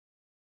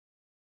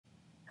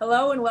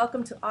Hello and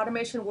welcome to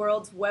Automation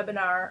World's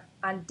webinar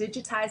on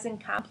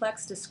digitizing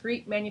complex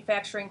discrete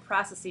manufacturing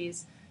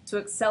processes to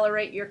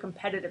accelerate your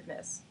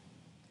competitiveness.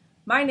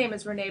 My name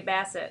is Renee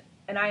Bassett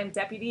and I am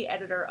Deputy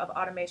Editor of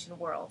Automation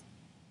World.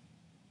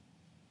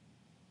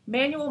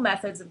 Manual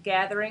methods of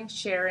gathering,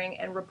 sharing,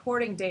 and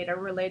reporting data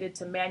related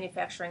to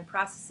manufacturing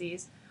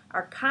processes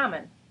are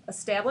common,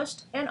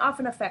 established, and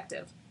often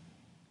effective.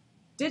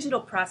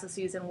 Digital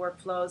processes and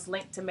workflows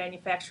linked to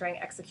manufacturing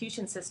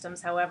execution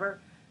systems,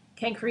 however,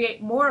 can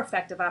create more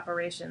effective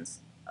operations,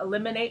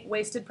 eliminate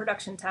wasted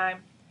production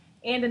time,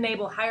 and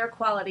enable higher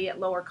quality at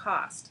lower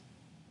cost.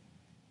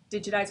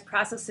 Digitized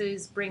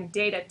processes bring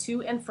data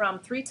to and from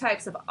three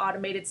types of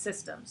automated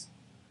systems: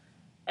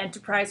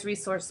 Enterprise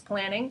Resource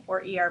Planning,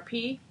 or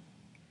ERP,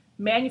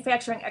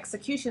 Manufacturing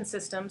Execution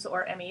Systems,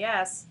 or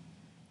MES,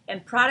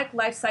 and Product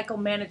Lifecycle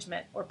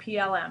Management, or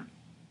PLM.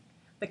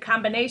 The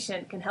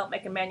combination can help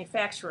make a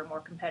manufacturer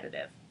more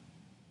competitive.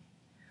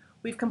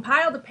 We've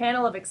compiled a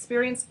panel of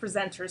experienced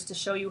presenters to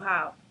show you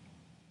how.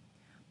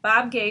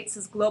 Bob Gates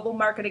is Global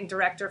Marketing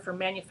Director for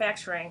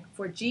Manufacturing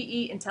for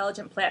GE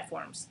Intelligent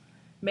Platforms,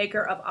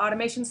 maker of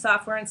automation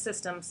software and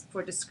systems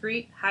for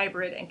discrete,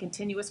 hybrid, and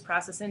continuous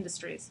process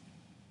industries.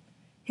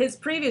 His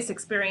previous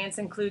experience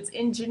includes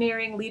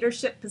engineering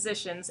leadership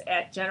positions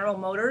at General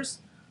Motors,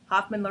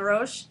 Hoffman-La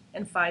Roche,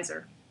 and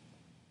Pfizer.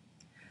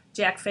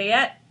 Jack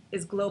Fayette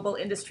is Global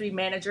Industry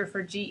Manager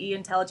for GE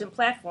Intelligent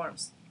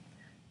Platforms.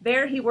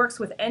 There, he works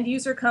with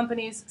end-user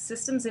companies,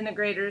 systems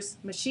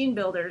integrators, machine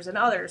builders, and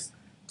others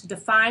to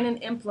define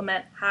and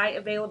implement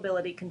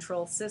high-availability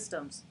control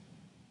systems.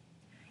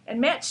 And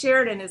Matt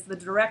Sheridan is the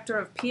Director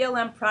of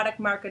PLM Product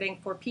Marketing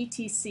for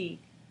PTC,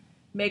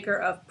 maker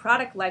of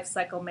Product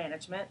Lifecycle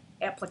Management,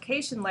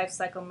 Application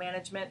Lifecycle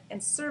Management,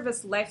 and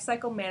Service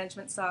Lifecycle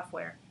Management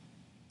software.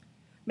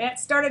 Matt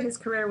started his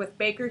career with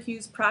Baker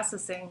Hughes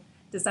Processing,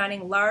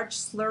 designing large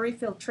slurry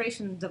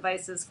filtration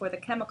devices for the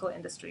chemical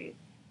industry.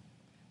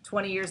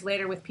 20 years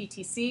later with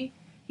PTC,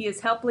 he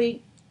is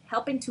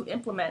helping to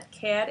implement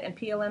CAD and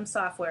PLM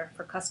software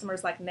for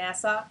customers like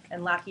NASA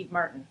and Lockheed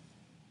Martin.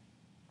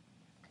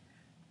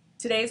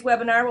 Today's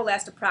webinar will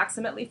last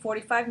approximately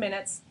 45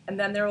 minutes, and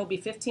then there will be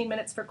 15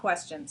 minutes for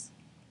questions.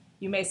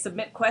 You may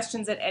submit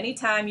questions at any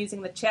time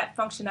using the chat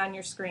function on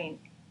your screen.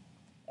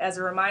 As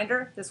a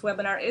reminder, this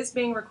webinar is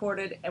being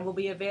recorded and will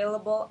be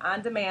available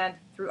on demand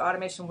through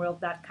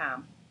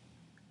automationworld.com.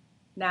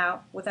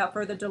 Now, without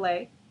further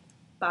delay,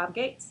 Bob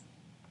Gates.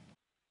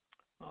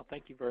 Well,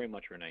 thank you very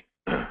much, Renee.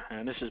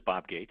 And this is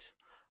Bob Gates.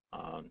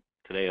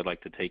 Today I'd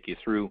like to take you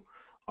through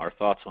our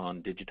thoughts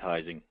on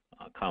digitizing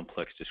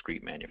complex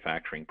discrete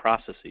manufacturing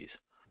processes.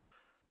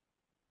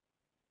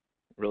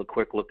 Real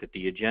quick look at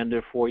the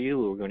agenda for you.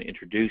 We're going to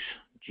introduce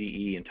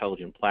GE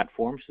Intelligent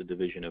Platforms, the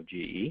division of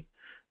GE,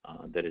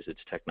 that is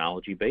its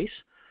technology base,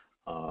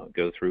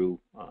 go through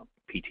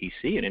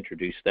PTC and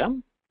introduce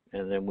them,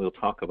 and then we'll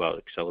talk about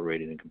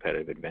accelerated and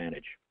competitive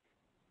advantage.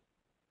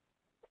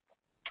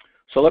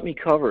 So let me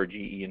cover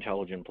GE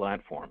Intelligent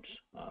Platforms.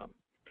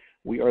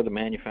 We are the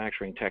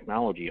manufacturing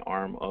technology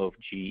arm of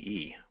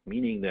GE,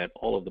 meaning that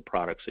all of the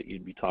products that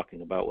you'd be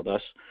talking about with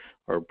us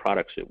are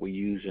products that we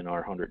use in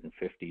our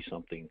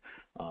 150-something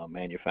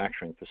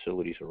manufacturing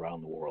facilities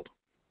around the world.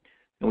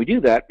 And we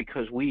do that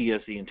because we,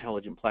 as the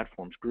Intelligent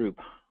Platforms Group,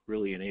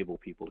 really enable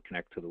people to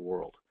connect to the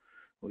world.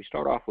 We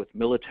start off with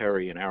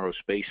military and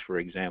aerospace, for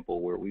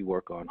example, where we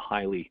work on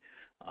highly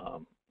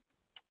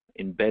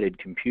embedded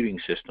computing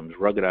systems,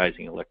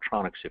 ruggedizing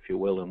electronics, if you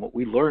will, and what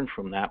we learn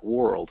from that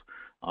world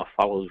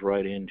follows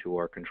right into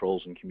our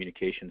controls and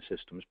communication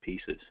systems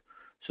pieces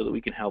so that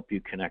we can help you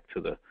connect to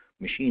the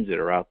machines that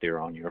are out there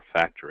on your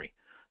factory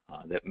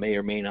that may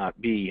or may not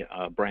be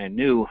brand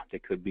new. They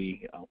could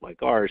be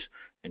like ours,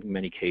 in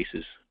many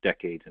cases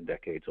decades and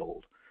decades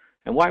old.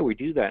 And why we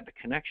do that, the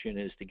connection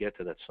is to get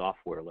to that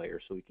software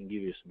layer so we can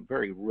give you some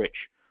very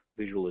rich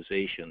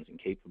visualizations and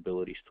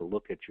capabilities to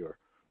look at your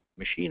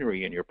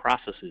machinery and your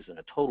processes in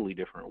a totally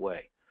different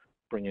way,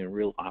 bringing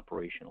real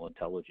operational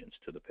intelligence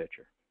to the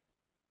picture.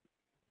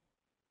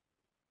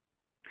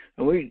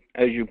 And we,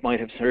 as you might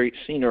have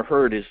seen or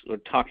heard, is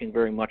talking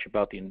very much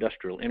about the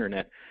industrial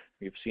internet.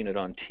 You've seen it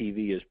on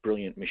TV as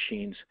brilliant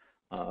machines.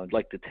 I'd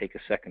like to take a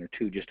second or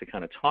two just to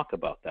kind of talk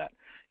about that.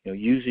 You know,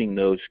 using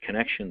those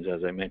connections,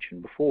 as I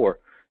mentioned before,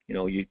 you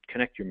know, you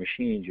connect your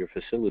machines, your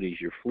facilities,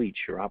 your fleets,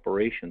 your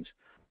operations,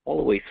 all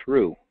the way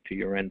through to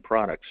your end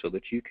product so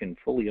that you can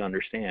fully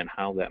understand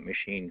how that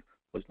machine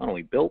was not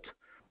only built,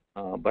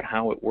 but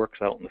how it works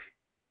out in the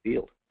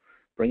field.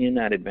 Bring in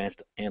that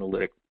advanced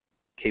analytic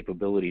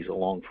capabilities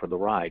along for the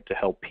ride to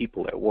help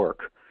people at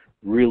work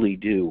really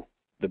do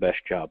the best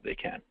job they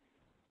can.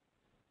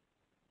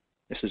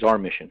 This is our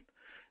mission,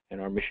 and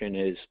our mission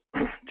is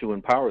to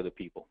empower the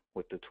people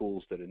with the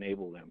tools that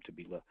enable them to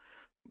be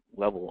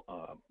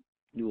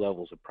new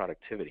levels of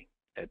productivity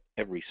at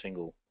every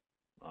single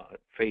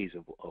phase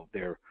of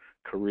their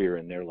career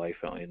and their life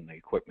in the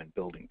equipment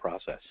building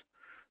process.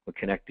 We'll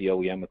connect the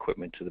OEM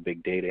equipment to the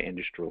big data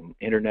industrial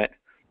internet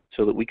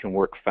so that we can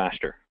work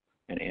faster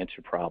and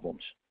answer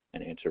problems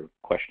and answer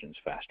questions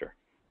faster.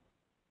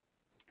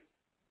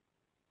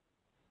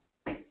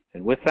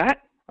 And with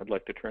that, I'd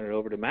like to turn it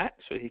over to Matt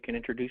so he can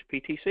introduce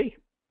PTC.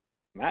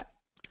 Matt?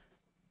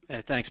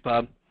 Hey, thanks,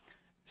 Bob.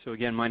 So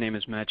again, my name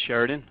is Matt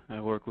Sheridan. I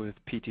work with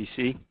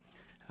PTC.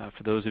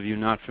 For those of you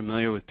not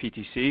familiar with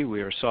PTC,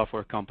 we are a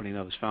software company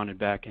that was founded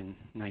back in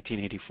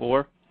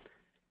 1984.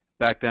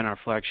 Back then, our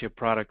flagship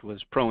product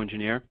was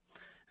ProEngineer.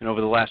 And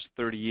over the last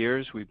 30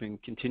 years, we've been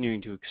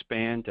continuing to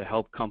expand to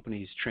help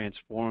companies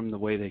transform the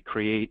way they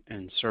create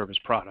and service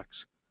products.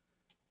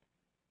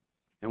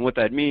 And what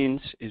that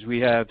means is we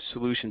have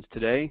solutions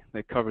today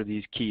that cover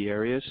these key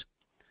areas.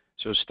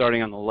 So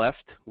starting on the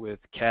left with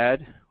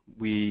CAD,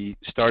 we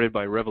started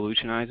by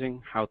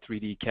revolutionizing how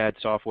 3D CAD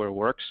software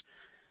works.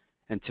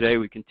 And today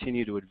we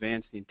continue to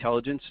advance the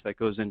intelligence that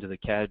goes into the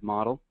CAD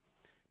model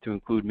to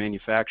include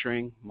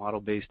manufacturing,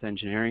 model-based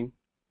engineering,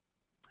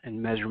 and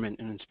measurement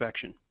and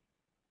inspection.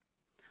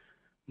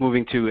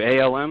 Moving to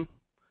ALM,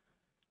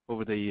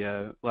 over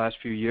the last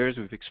few years,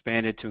 we've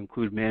expanded to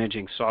include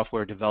managing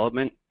software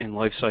development and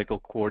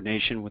lifecycle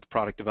coordination with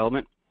product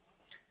development.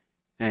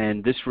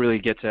 And this really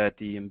gets at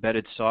the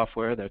embedded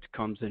software that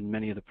comes in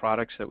many of the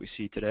products that we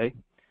see today,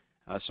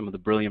 some of the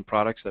brilliant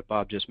products that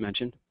Bob just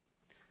mentioned.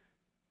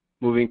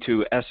 Moving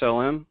to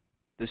SLM,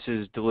 this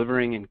is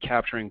delivering and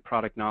capturing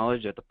product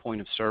knowledge at the point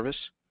of service.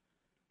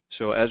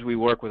 So as we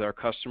work with our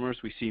customers,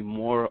 we see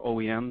more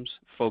OEMs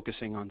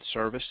focusing on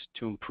service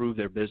to improve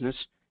their business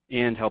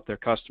and help their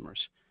customers.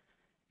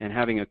 And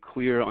having a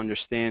clear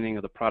understanding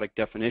of the product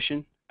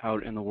definition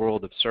out in the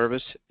world of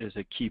service is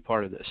a key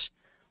part of this.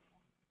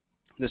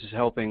 This is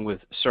helping with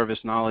service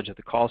knowledge at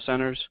the call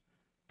centers,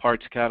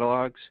 parts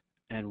catalogs,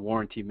 and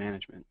warranty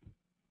management.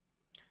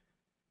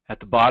 At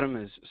the bottom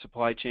is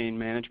supply chain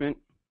management.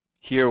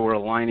 Here we're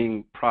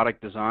aligning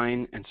product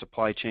design and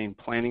supply chain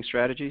planning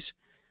strategies.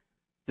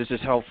 This is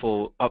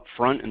helpful up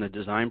front in the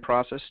design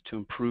process to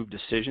improve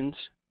decisions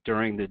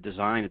during the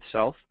design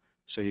itself,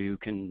 so you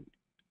can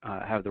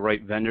have the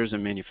right vendors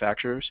and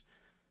manufacturers.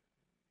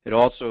 It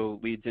also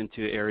leads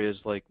into areas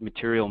like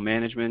material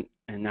management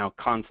and now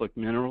conflict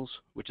minerals,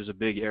 which is a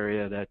big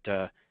area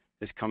that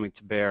is coming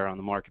to bear on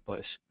the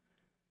marketplace.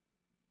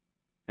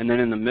 And then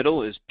in the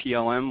middle is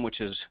PLM, which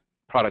is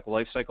product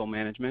lifecycle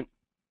management.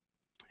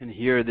 And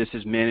here this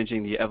is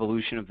managing the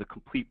evolution of the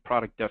complete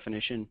product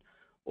definition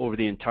over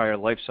the entire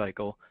life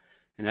cycle.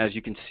 And as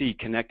you can see,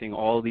 connecting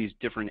all these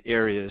different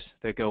areas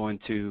that go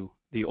into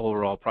the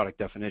overall product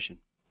definition.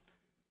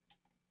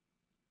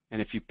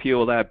 And if you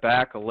peel that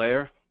back a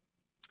layer,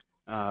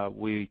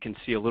 we can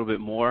see a little bit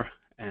more,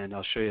 and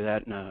I'll show you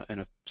that in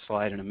a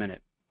slide in a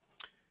minute.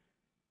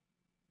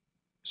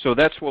 So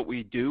that's what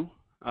we do.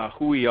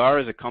 Who we are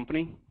as a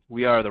company,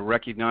 we are the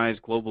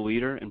recognized global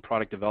leader in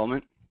product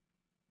development.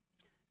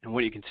 And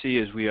what you can see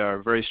is we are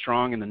very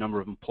strong in the number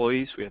of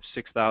employees. We have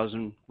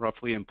 6,000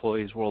 roughly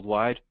employees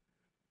worldwide,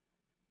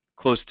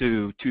 close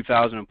to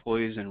 2,000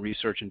 employees in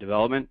research and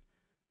development,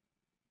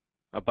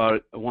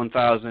 about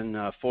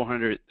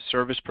 1,400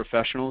 service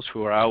professionals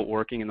who are out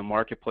working in the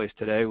marketplace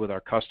today with our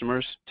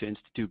customers to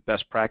institute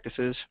best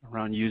practices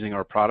around using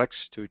our products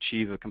to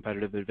achieve a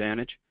competitive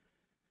advantage.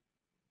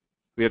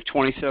 We have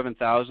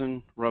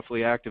 27,000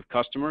 roughly active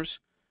customers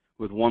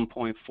with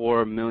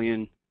 1.4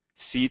 million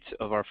seats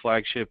of our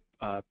flagship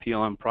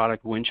PLM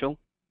product, Windchill,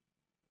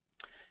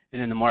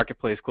 and in the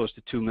marketplace close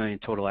to 2 million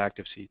total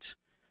active seats.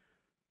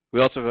 We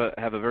also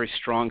have a very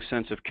strong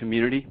sense of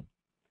community.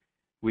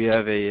 We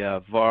have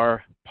a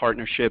VAR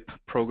partnership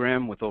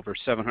program with over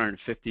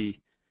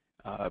 750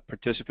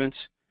 participants.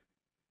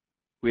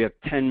 We have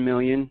 10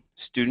 million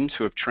students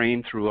who have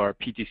trained through our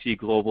PTC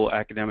Global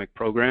Academic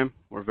Program.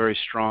 We're a very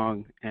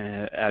strong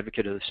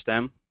advocate of the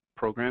STEM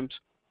programs.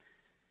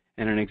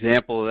 And an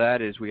example of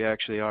that is we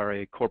actually are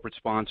a corporate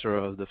sponsor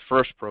of the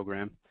FIRST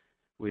program,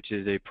 which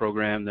is a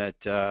program that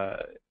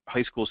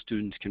high school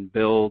students can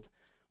build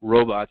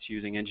robots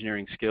using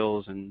engineering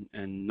skills and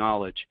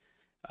knowledge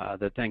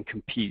that then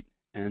compete.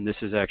 And this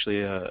is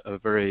actually a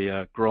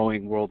very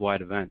growing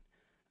worldwide event.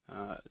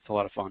 It's a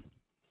lot of fun.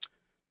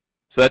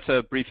 So that's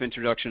a brief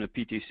introduction to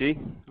PTC.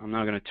 I'm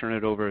now going to turn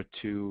it over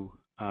to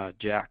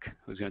Jack,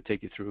 who's going to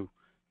take you through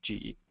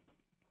GE.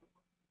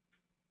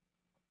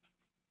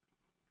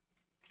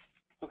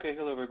 Okay,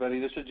 hello everybody.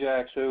 This is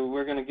Jack. So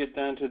we're going to get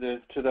down to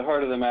the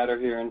heart of the matter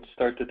here and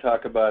start to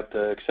talk about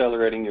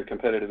accelerating your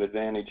competitive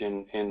advantage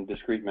in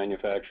discrete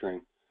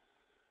manufacturing.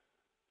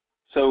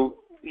 So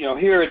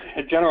here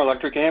at General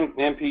Electric and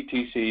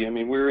PTC, I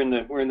mean we're in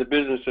the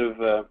business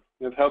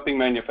of helping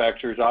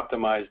manufacturers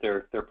optimize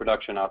their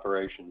production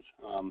operations,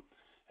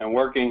 and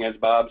working, as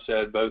Bob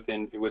said, both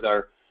with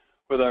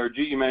our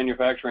GE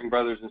manufacturing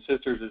brothers and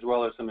sisters as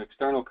well as some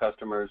external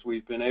customers.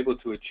 We've been able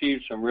to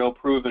achieve some real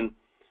proven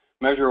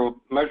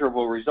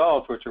measurable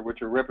results,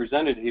 which are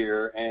represented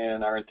here,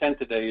 and our intent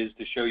today is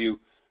to show you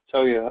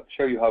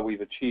how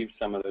we've achieved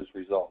some of those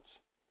results.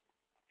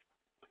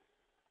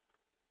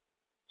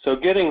 So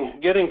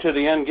getting to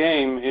the end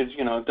game is,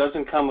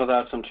 doesn't come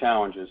without some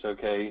challenges,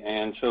 okay?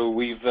 And so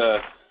we've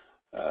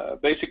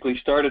basically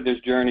started this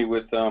journey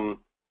with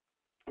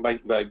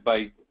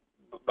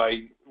by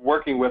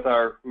working with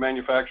our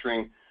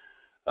manufacturing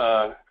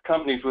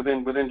companies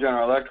within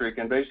General Electric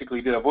and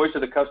basically did a voice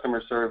of the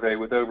customer survey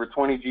with over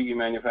 20 GE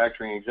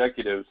manufacturing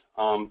executives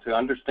to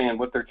understand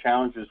what their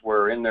challenges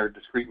were in their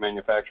discrete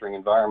manufacturing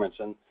environments.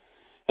 And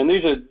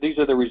these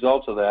are the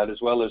results of that,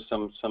 as well as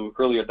some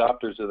early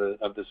adopters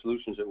of the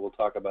solutions that we'll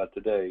talk about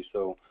today.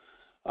 So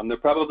they're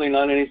probably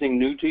not anything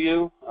new to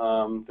you.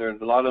 A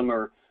lot of them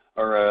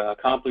are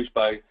accomplished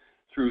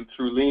through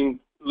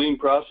lean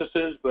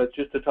processes. But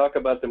just to talk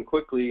about them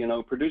quickly, you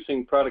know,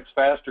 producing products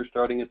faster,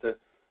 starting at the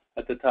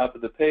top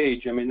of the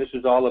page. I mean, this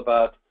is all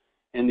about,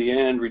 in the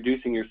end,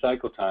 reducing your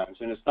cycle times.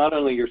 And it's not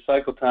only your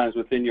cycle times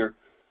within your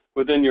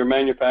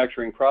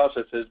manufacturing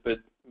processes, but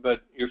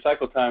your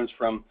cycle times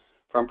from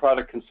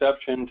product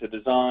conception to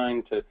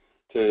design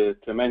to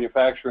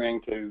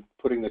manufacturing to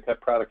putting the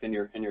product in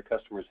your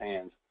customer's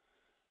hands.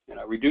 You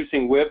know,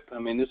 reducing WIP. I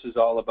mean, this is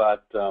all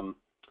about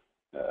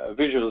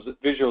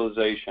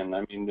visualization.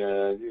 I mean,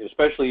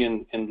 especially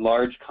in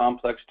large,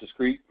 complex,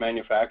 discrete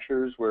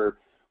manufacturers where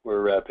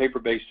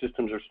paper-based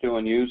systems are still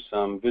in use.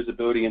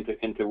 Visibility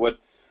into what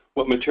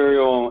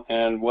material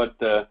and what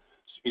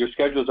your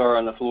schedules are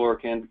on the floor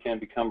can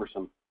be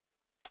cumbersome.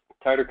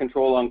 Tighter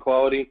control on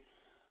quality.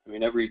 I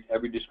mean, every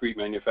discrete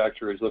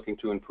manufacturer is looking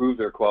to improve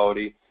their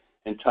quality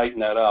and tighten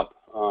that up.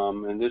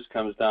 And this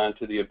comes down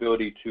to the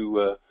ability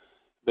to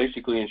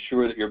basically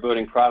ensure that you're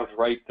building products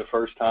right the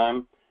first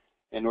time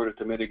in order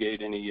to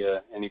mitigate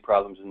any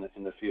problems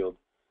in the field.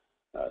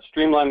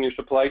 Streamlining your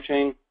supply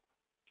chain.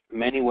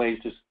 Many ways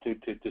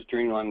to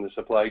streamline the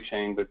supply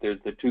chain, but there's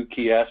the two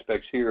key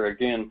aspects here.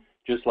 Again,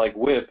 just like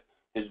WIP,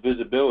 is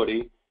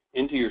visibility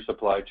into your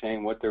supply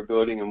chain, what they're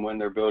building and when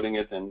they're building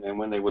it, and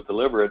when they would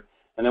deliver it.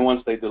 And then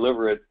once they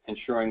deliver it,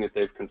 ensuring that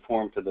they've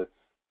conformed to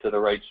the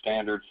right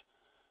standards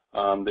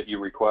that you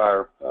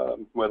require,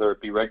 whether it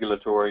be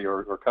regulatory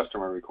or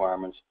customer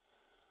requirements.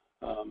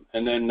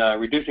 And then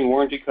reducing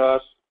warranty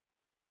costs.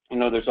 You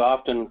know, there's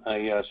often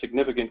a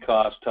significant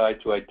cost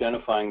tied to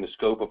identifying the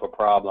scope of a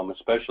problem,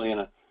 especially in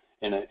a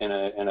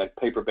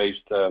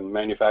paper-based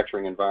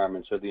manufacturing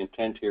environment. So the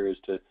intent here is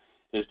to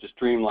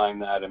streamline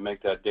that and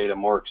make that data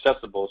more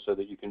accessible so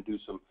that you can do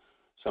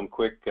some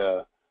quick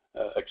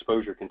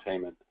exposure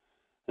containment.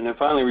 And then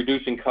finally,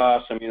 reducing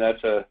costs. I mean,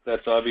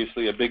 that's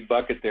obviously a big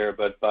bucket there,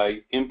 but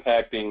by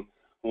impacting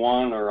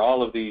one or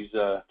all of these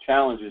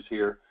challenges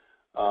here,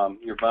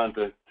 you're bound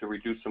to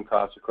reduce some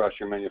costs across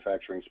your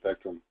manufacturing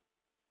spectrum.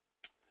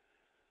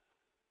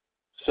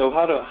 So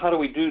how do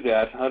we do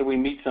that? How do we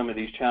meet some of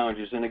these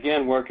challenges? And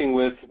again, working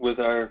with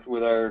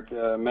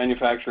our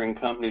manufacturing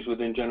companies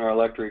within General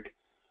Electric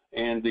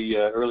and the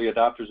early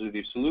adopters of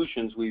these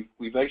solutions,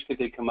 we've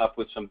actually come up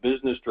with some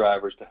business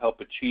drivers to help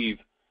achieve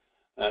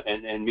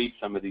and meet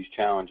some of these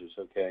challenges.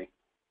 Okay.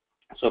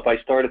 So if I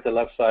start at the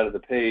left side of the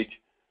page,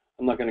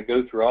 I'm not going to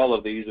go through all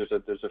of these.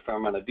 There's a fair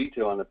amount of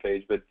detail on the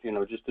page, but you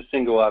know, just to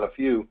single out a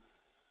few.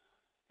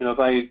 You know,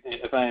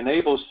 if I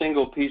enable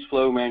single piece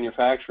flow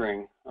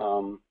manufacturing,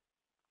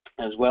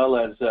 as well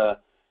as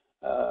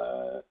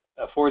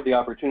afford the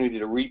opportunity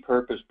to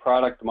repurpose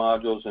product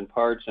modules and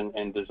parts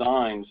and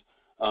designs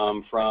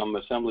from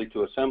assembly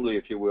to assembly,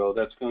 if you will,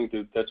 that's going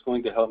to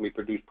help me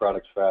produce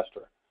products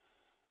faster.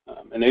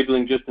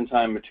 Enabling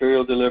just-in-time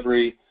material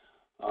delivery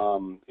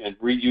and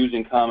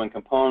reusing common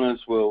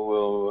components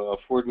will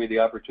afford me the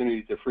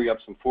opportunity to free up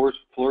some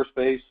floor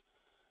space,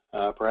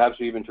 perhaps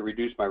even to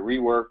reduce my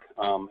rework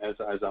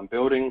as I'm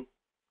building,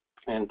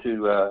 and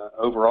to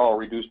overall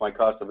reduce my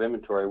cost of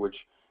inventory, which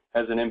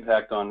has an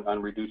impact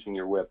on reducing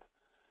your WIP.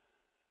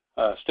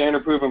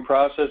 Standard proven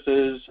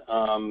processes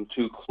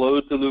to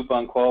close the loop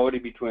on quality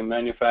between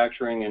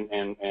manufacturing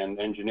and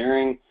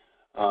engineering,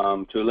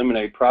 to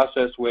eliminate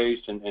process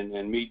waste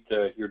and meet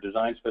your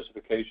design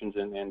specifications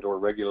and or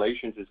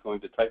regulations is going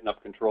to tighten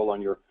up control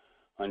on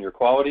your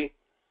quality.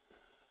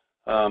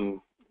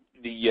 Again,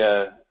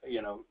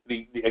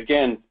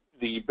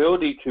 the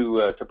ability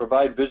to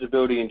provide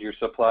visibility into your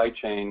supply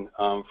chain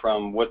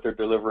from what they're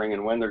delivering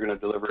and when they're going to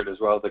deliver it, as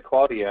well as the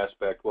quality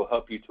aspect, will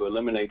help you to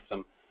eliminate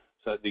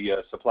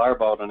the supplier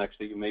bottlenecks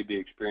that you may be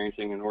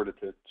experiencing in order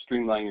to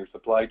streamline your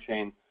supply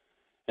chain.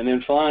 And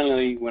then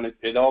finally, when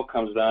it all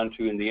comes down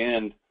to, in the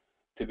end,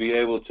 to be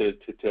able to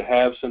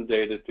have some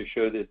data to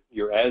show that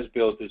your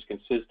as-built is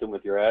consistent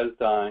with your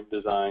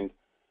as-designed,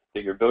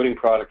 that you're building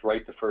product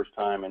right the first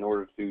time in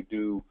order to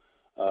do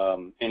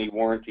any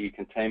warranty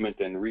containment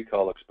and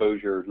recall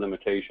exposure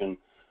limitation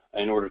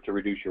in order to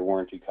reduce your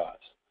warranty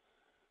costs.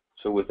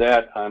 So with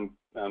that, I'm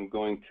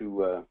going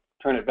to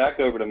turn it back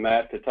over to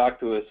Matt to talk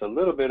to us a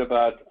little bit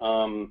about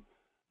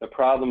the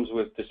problems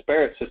with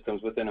disparate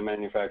systems within a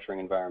manufacturing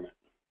environment.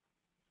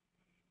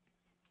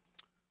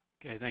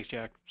 Okay, thanks,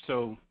 Jack.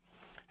 So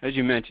as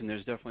you mentioned,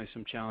 there's definitely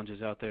some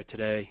challenges out there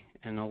today,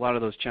 and a lot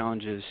of those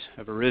challenges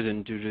have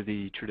arisen due to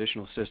the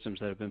traditional systems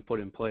that have been put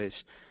in place.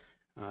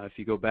 If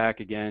you go back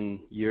again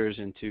years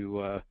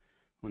into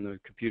when the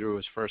computer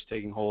was first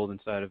taking hold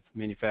inside of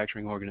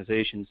manufacturing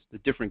organizations, the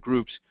different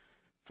groups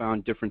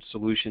found different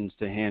solutions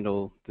to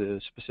handle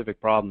the specific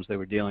problems they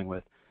were dealing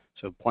with.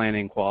 So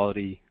planning,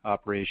 quality,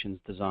 operations,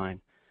 design.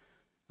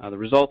 The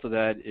result of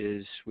that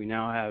is we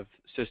now have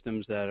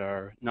systems that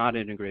are not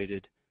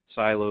integrated,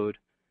 siloed.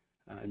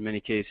 In many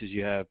cases,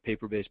 you have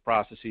paper-based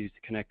processes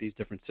to connect these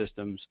different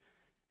systems,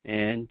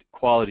 and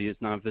quality is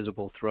not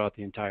visible throughout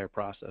the entire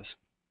process.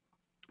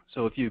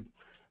 So if you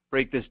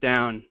break this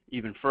down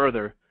even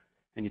further,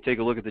 and you take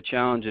a look at the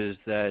challenges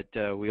that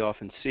we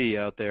often see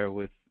out there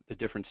with the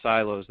different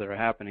silos that are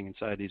happening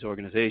inside these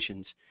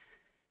organizations,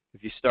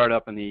 if you start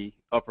up in the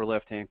upper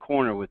left-hand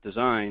corner with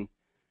design,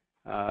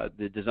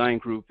 the design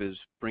group is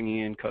bringing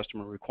in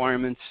customer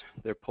requirements.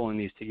 They're pulling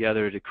these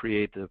together to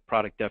create the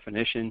product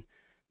definition.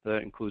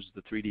 That includes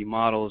the 3D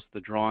models, the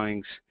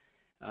drawings,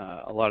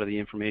 a lot of the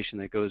information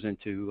that goes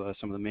into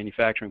some of the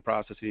manufacturing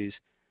processes.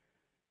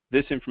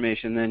 This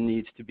information then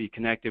needs to be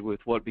connected with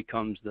what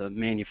becomes the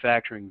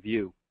manufacturing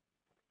view.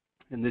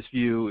 And this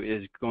view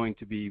is going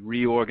to be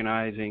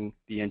reorganizing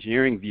the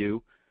engineering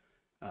view,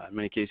 in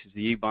many cases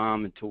the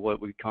EBOM, into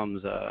what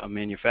becomes a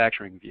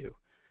manufacturing view.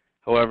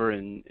 However,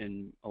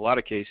 in a lot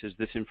of cases,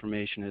 this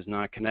information is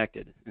not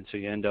connected, and so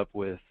you end up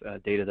with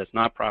data that's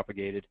not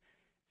propagated,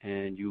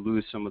 and you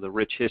lose some of the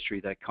rich history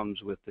that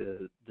comes with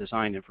the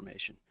design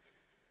information.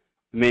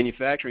 The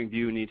manufacturing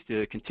view needs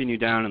to continue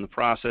down in the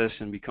process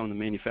and become the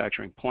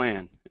manufacturing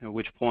plan, at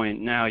which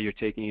point now you're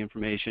taking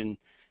information,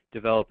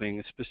 developing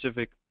a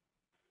specific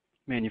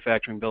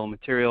manufacturing bill of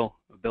material,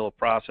 a bill of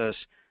process,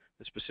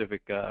 the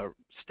specific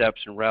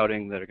steps and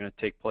routing that are going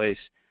to take place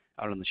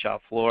out on the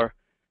shop floor.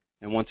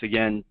 And once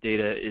again,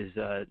 data is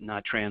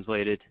not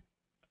translated,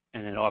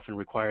 and it often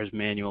requires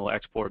manual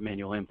export,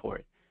 manual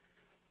import.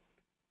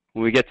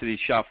 When we get to the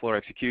shop floor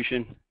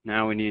execution,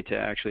 now we need to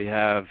actually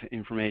have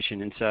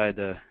information inside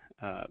the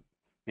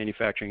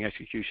manufacturing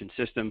execution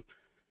system.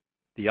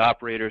 The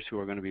operators who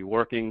are going to be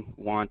working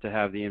want to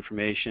have the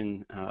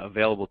information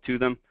available to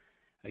them.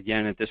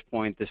 Again, at this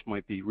point, this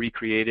might be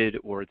recreated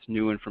or it's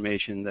new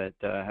information that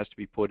has to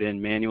be put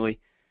in manually.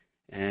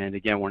 And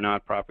again, we're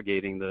not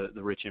propagating the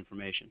rich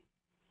information.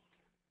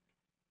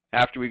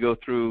 After we go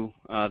through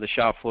the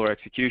shop floor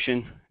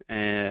execution,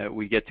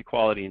 we get to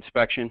quality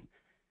inspection.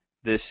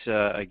 This,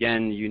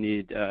 again, you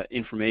need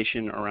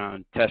information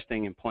around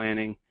testing and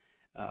planning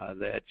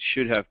that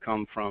should have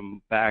come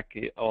from back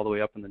all the way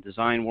up in the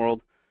design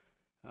world.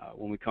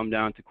 When we come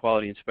down to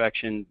quality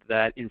inspection,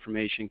 that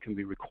information can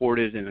be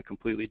recorded in a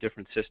completely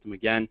different system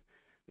again.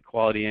 The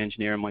quality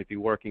engineer might be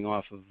working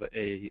off of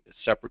a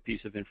separate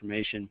piece of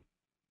information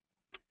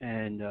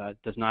and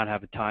does not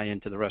have a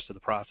tie-in to the rest of the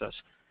process.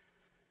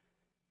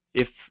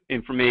 If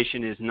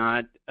information is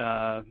not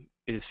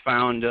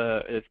found,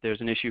 if there's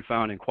an issue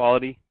found in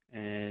quality,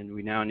 and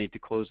we now need to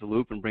close the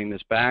loop and bring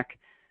this back,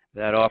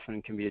 that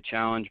often can be a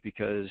challenge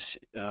because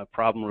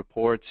problem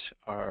reports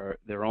are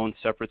their own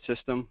separate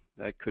system.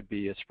 That could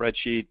be a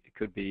spreadsheet, it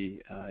could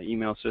be an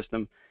email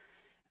system,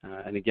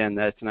 and again,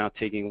 that's now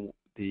taking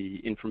the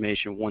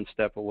information one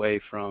step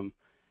away from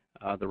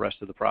the rest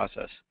of the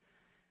process.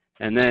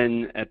 And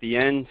then at the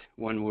end,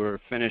 when we're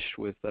finished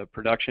with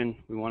production,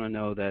 we want to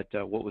know that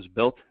what was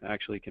built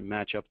actually can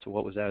match up to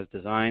what was as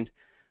designed.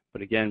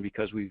 But again,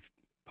 because we've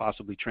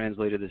possibly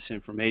translated this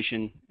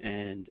information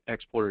and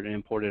exported and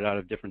imported out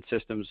of different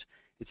systems,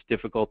 it's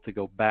difficult to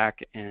go back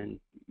and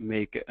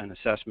make an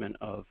assessment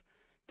of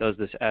does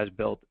this as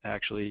built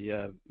actually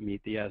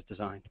meet the as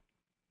designed.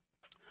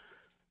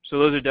 So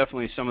those are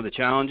definitely some of the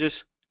challenges,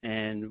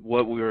 and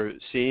what we're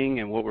seeing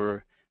and what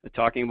we're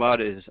talking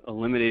about is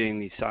eliminating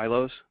these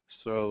silos.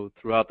 So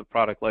throughout the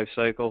product life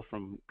cycle,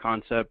 from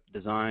concept,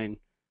 design,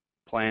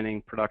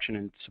 planning, production,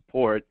 and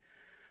support,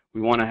 we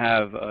want to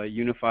have a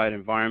unified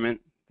environment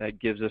that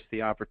gives us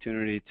the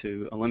opportunity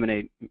to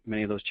eliminate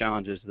many of those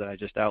challenges that I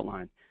just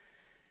outlined.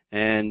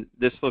 And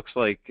this looks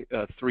like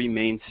three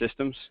main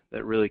systems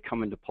that really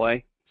come into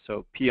play.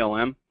 So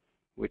PLM,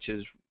 which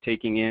is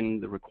taking in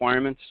the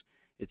requirements,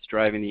 it's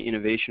driving the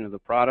innovation of the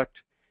product,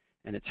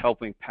 and it's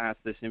helping pass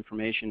this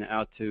information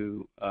out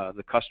to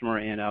the customer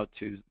and out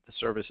to the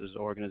services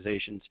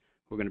organizations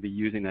who are going to be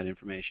using that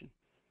information.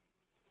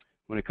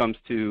 When it comes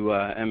to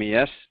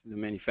MES, the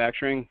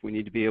manufacturing, we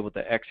need to be able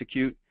to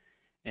execute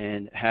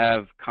and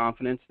have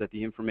confidence that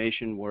the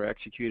information we're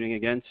executing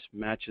against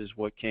matches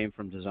what came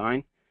from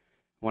design.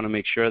 We want to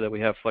make sure that we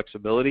have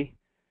flexibility,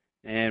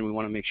 and we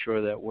want to make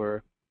sure that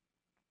we're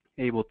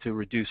able to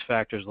reduce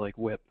factors like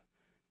WIP,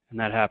 and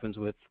that happens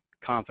with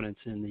confidence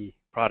in the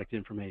product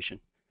information.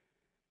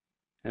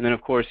 And then,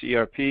 of course,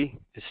 ERP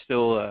is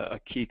still a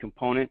key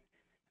component.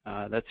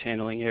 That's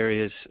handling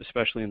areas,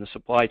 especially in the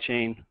supply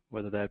chain,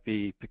 whether that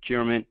be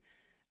procurement,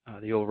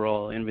 the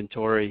overall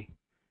inventory,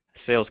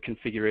 sales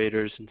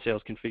configurators, and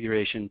sales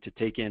configuration to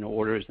take in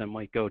orders that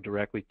might go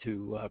directly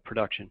to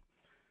production.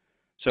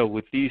 So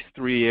with these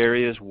three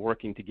areas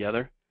working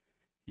together,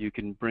 you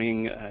can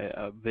bring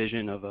a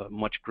vision of a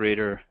much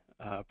greater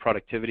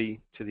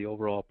productivity to the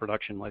overall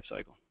production life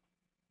cycle.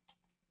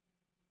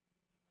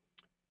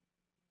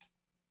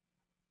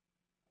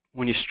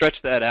 When you stretch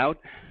that out,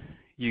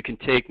 you can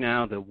take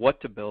now the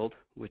what to build,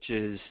 which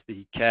is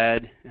the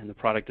CAD and the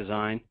product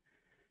design,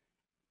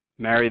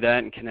 marry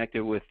that and connect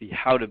it with the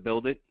how to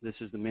build it. This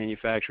is the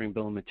manufacturing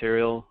bill of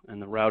material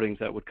and the routings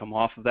that would come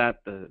off of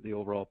that, the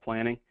overall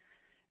planning.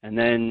 And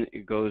then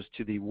it goes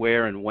to the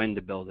where and when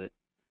to build it.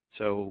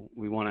 So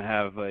we want to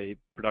have a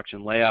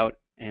production layout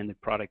and the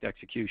product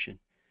execution.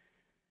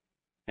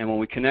 And when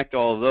we connect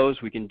all of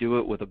those, we can do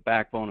it with a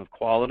backbone of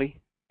quality,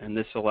 and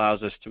this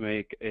allows us to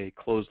make a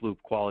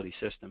closed-loop quality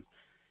system.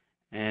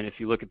 And if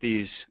you look at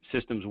these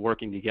systems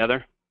working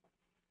together,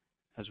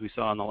 as we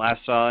saw on the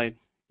last slide,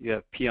 you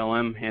have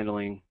PLM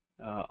handling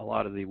a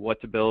lot of the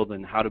what to build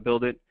and how to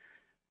build it,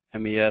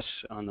 MES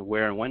on the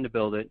where and when to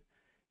build it,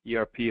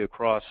 ERP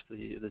across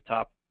the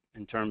top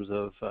in terms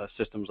of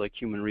systems like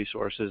human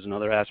resources and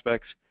other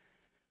aspects.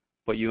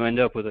 But you end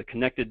up with a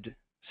connected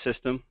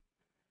system,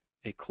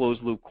 a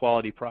closed-loop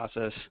quality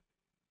process,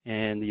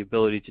 and the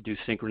ability to do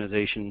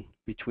synchronization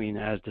between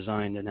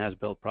as-designed and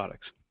as-built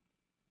products.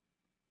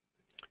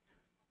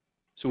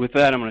 So with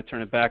that, I'm going to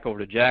turn it back over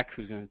to Jack,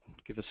 who's going to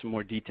give us some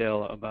more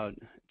detail about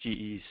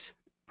GE's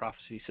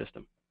prophecy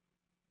system.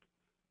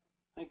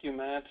 Thank you,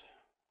 Matt.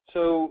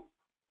 So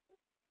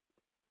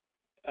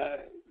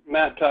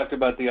Matt talked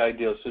about the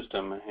ideal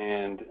system,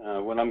 and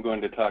what I'm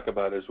going to talk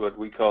about is what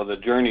we call the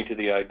journey to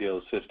the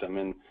ideal system.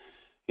 And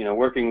you know,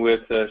 working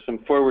with some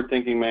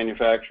forward-thinking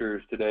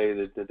manufacturers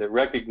today that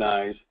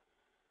recognize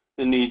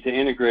the need to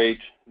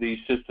integrate these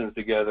systems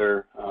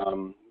together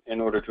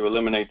in order to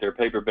eliminate their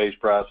paper-based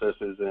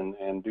processes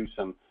and do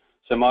some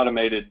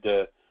automated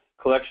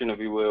collection, if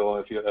you will,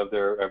 of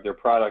their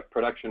product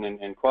production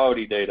and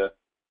quality data.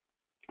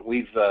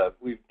 We've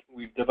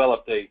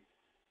developed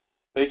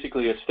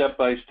basically a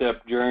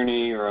step-by-step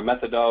journey or a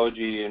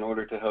methodology in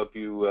order to help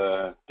you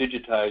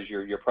digitize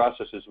your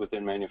processes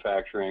within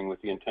manufacturing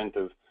with the intent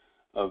of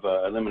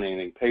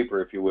eliminating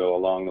paper, if you will,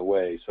 along the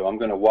way. So I'm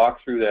going to walk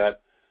through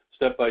that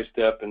step by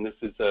step, and this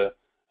is a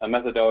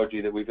methodology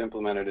that we've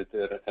implemented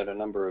at a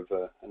number of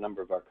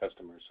our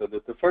customers. So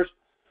the first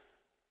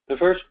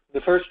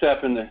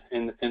step in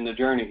the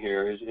journey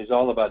here is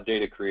all about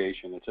data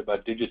creation. It's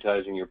about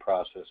digitizing your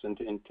process, and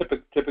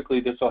typically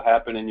this will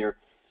happen in your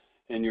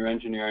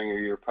engineering or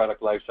your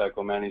product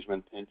lifecycle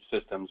management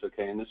systems.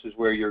 Okay, and this is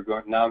where you're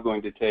now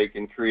going to take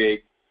and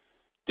create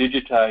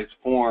digitized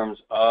forms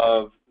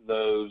of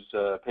those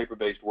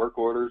paper-based work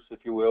orders,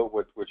 if you will,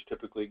 which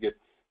typically get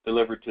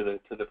delivered to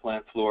the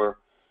plant floor.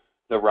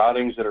 The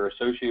routings that are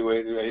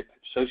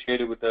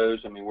associated with those.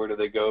 I mean, where do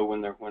they go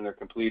when they're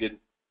completed?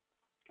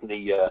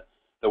 The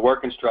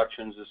work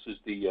instructions. This is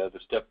the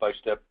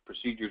step-by-step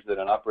procedures that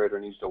an operator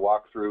needs to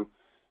walk through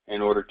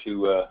in order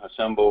to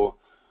assemble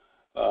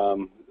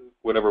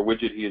whatever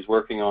widget he is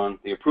working on.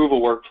 The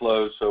approval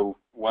workflows. So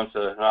once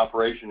an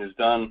operation is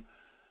done,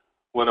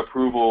 what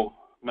approval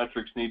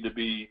metrics need to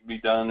be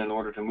done in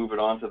order to move it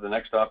on to the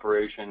next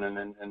operation,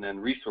 and then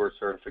resource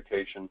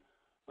certification.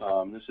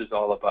 This is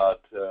all about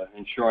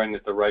ensuring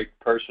that the right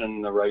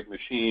person, the right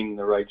machine,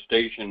 the right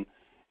station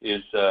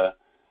is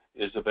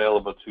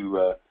available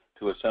to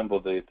assemble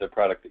the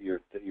product that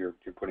you're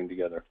putting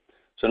together.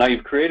 So now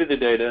you've created the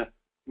data.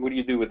 What do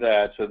you do with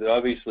that? So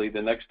obviously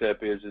the next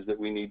step is that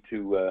we need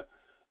to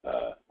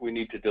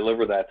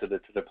deliver that to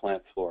the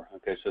plant floor.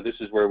 Okay, so this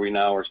is where we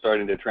now are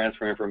starting to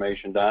transfer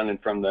information down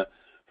and from the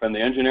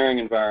engineering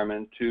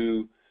environment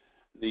to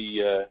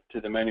the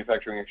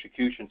manufacturing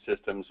execution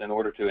systems in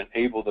order to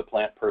enable the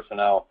plant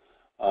personnel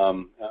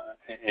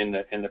in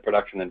the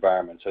production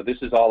environment. So this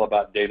is all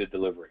about data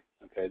delivery.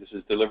 Okay, this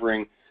is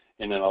delivering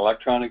in an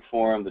electronic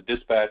form the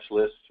dispatch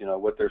lists, you know,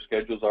 what their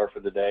schedules are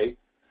for the day,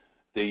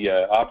 the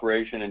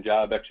operation and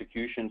job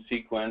execution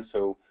sequence.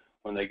 So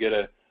when they get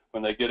a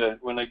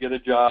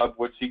job,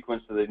 what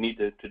sequence do they need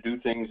to do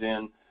things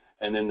in?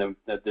 And then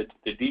the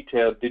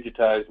detailed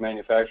digitized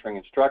manufacturing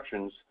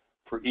instructions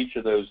for each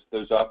of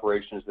those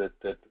operations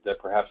that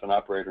perhaps an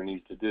operator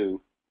needs to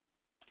do.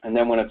 And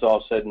then when it's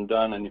all said and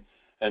done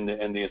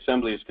and the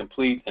assembly is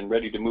complete and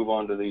ready to move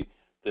on to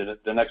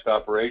the next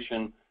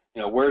operation,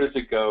 you know, where does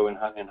it go and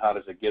how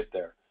does it get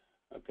there?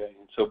 Okay,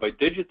 and so by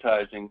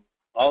digitizing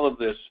all of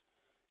this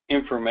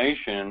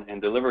information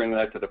and delivering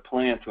that to the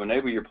plant to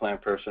enable your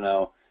plant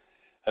personnel,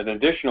 an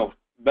additional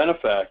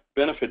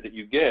benefit that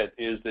you get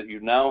is that you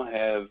now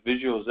have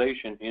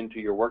visualization into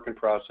your working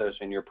process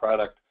and your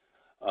product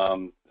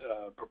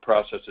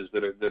processes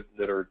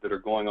that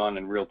are going on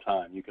in real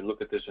time. You can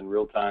look at this in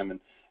real time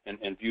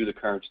and view the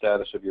current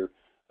status of your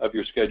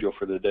schedule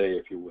for the day,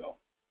 if you will.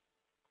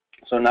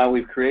 So now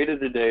we've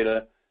created the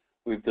data,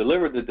 we've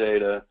delivered the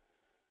data.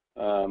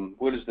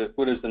 What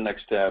is the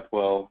next step?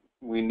 Well,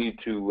 we need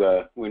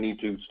to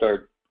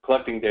start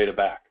collecting data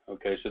back.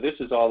 Okay, so this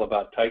is all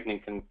about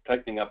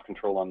tightening up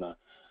control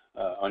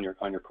on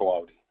your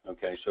quality.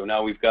 Okay, so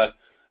now we've got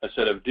a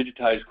set of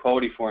digitized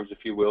quality forms,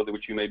 if you will,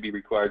 which you may be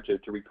required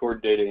to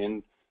record data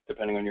in,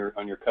 depending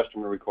on your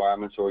customer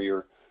requirements or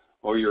your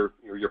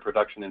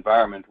production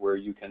environment, where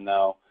you can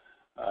now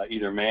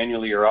either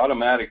manually or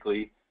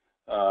automatically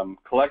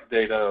collect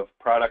data of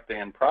product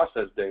and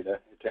process data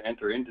to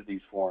enter into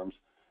these forms,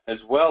 as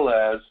well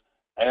as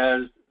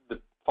the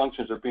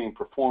functions are being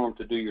performed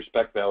to do your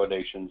spec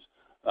validations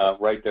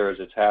right there as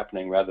it's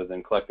happening, rather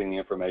than collecting the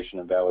information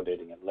and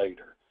validating it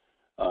later.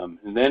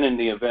 And then in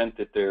the event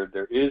that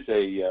there is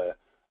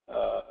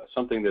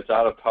something that's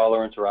out of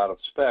tolerance or out of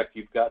spec,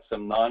 you've got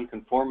some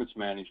non-conformance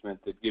management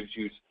that gives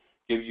you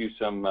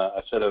some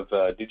a set of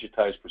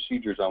digitized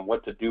procedures on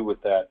what to do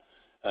with that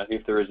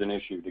if there is an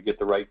issue, to get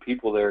the right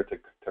people there to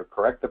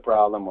correct the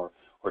problem, or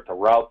to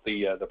route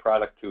the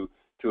product to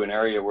an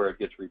area where it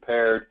gets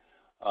repaired,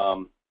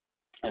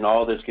 and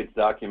all this gets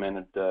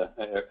documented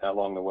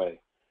along the way.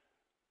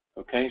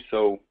 Okay,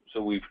 so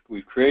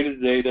we've created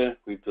the data,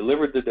 we've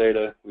delivered the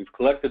data, we've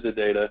collected the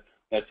data.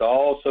 That's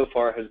all so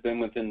far has been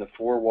within the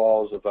four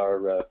walls of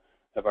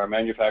our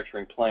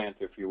manufacturing plant,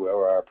 if you will,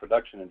 or our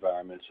production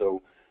environment.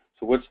 So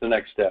what's the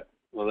next step?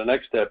 Well, the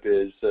next step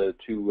is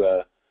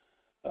to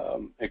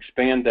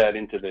expand that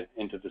into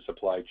the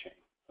supply chain.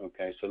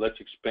 Okay, so let's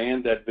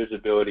expand that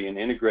visibility and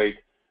integrate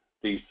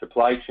the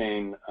supply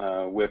chain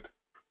WIP,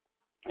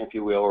 if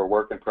you will, or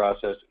work in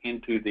process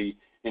into the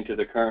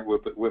current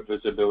WIP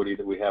visibility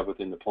that we have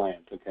within the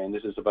plant. Okay, and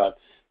this is about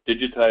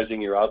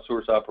digitizing your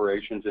outsource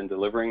operations and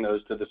delivering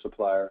those to the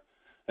supplier,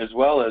 as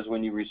well as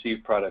when you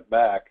receive product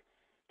back,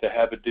 to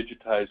have a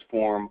digitized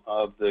form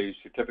of the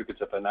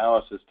certificates of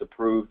analysis to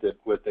prove that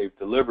what they've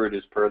delivered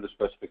is per the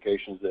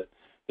specifications that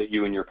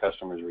you and your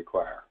customers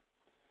require.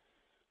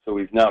 So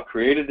we've now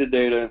created the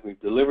data, we've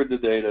delivered the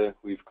data,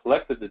 we've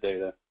collected the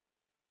data,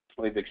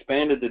 we've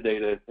expanded the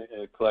data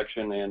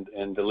collection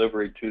and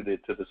delivery to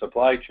the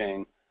supply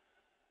chain.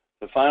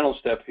 The final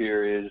step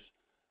here is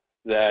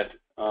that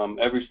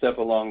every step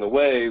along the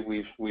way,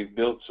 we've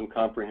built some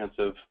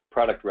comprehensive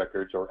product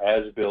records, or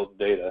as-built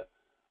data,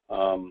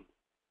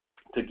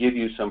 to give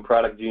you some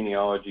product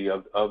genealogy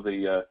of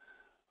the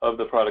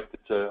product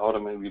that's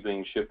ultimately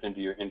being shipped into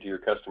your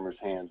customer's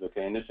hands.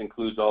 Okay, and this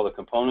includes all the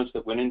components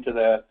that went into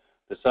that,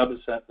 the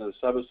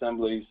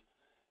sub-assemblies,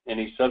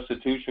 any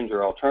substitutions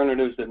or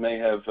alternatives that may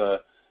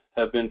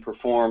have been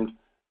performed,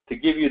 to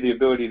give you the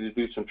ability to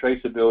do some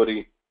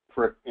traceability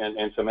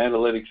and some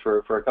analytics for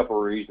a couple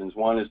of reasons.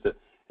 One is to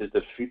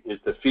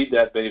feed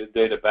that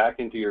data back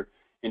into your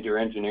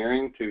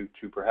engineering to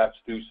perhaps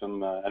do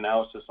some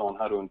analysis on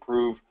how to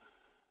improve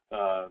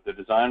the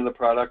design of the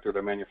product or the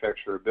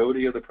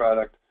manufacturability of the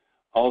product.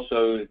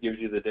 Also, it gives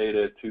you the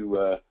data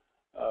to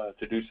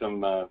do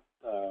some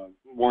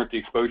warranty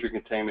exposure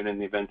containment in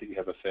the event that you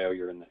have a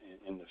failure in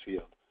the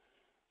field.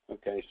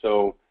 Okay,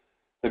 so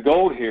the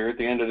goal here at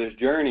the end of this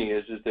journey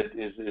is that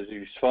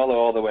you follow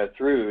all the way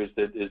through, is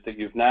that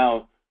you've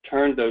now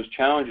turned those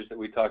challenges that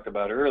we talked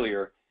about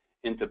earlier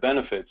into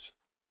benefits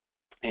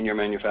in your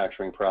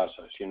manufacturing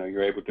process. You know,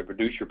 you're able to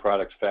produce your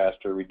products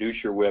faster,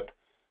 reduce your WIP,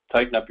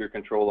 tighten up your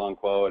control on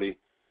quality,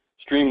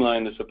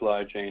 streamline the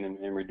supply chain,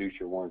 and reduce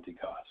your warranty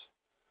costs.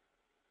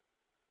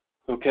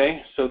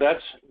 Okay, so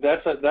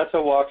that's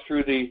a walk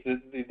through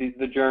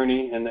the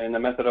journey and the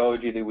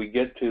methodology that we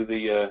get to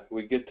the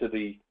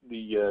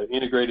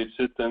integrated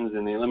systems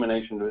and the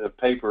elimination of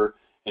paper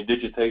and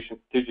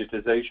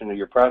digitization of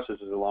your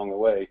processes along the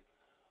way.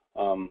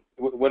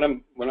 What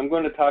I'm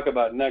going to talk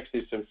about next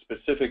is some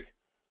specific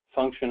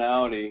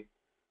functionality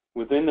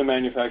within the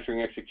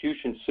manufacturing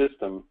execution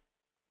system,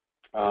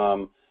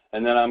 and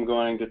then I'm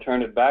going to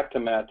turn it back to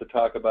Matt to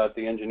talk about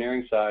the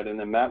engineering side, and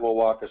then Matt will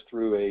walk us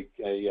through a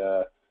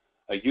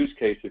use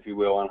case, if you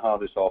will, on how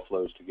this all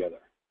flows together.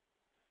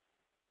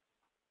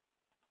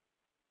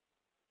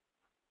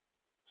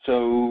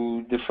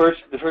 So the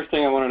first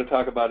thing I wanted to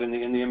talk about in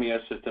the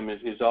MES system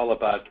is all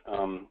about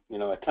you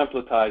know, a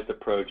templatized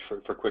approach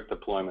for quick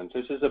deployments.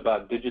 This is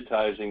about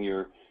digitizing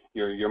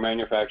your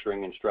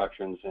manufacturing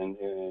instructions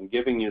and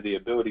giving you the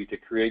ability to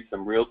create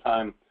some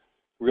real-time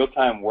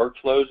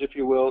workflows, if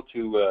you will,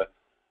 to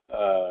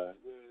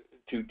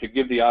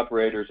give the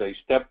operators a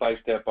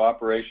step-by-step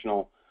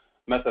operational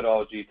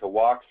methodology to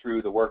walk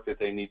through the work that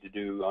they need to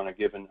do on a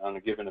given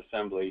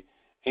assembly,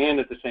 and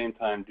at the same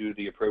time do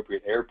the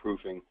appropriate air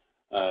proofing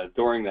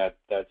during that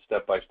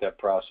step-by-step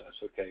process.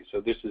 Okay, so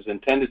this is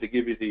intended to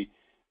give you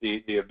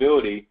the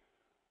ability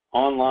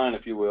online,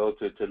 if you will,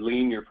 to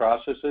lean your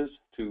processes,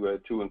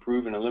 to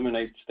improve and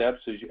eliminate steps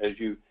as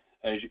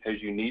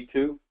you need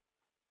to,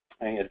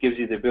 and it gives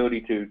you the ability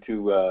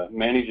to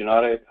manage and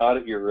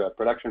audit your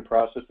production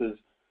processes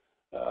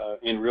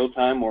in real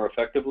time more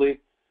effectively.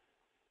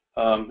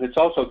 It's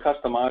also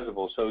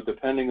customizable, so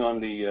depending on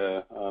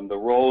the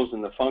roles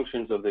and the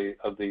functions of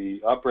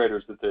the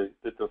operators that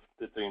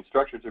the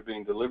instructions are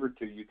being delivered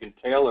to, you can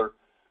tailor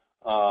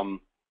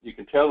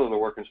the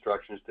work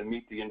instructions to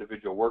meet the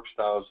individual work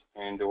styles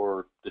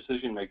and/or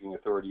decision-making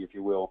authority, if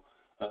you will,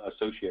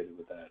 associated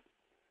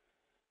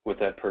with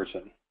that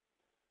person.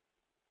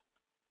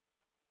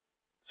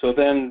 So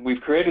then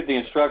we've created the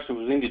instructions.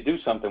 We need to do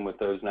something with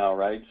those now,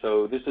 right?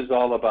 So this is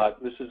all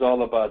about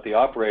the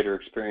operator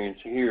experience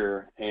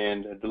here,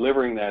 and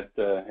delivering that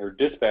or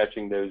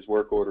dispatching those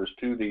work orders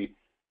to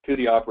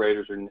the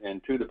operators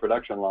and to the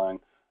production line,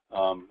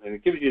 and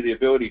it gives you the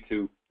ability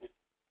to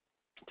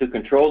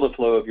control the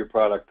flow of your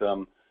product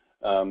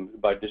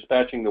by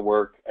dispatching the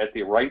work at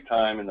the right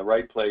time in the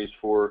right place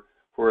for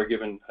for a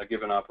given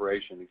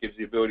operation. It gives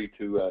the ability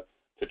to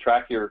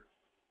track your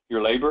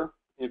labor,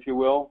 if you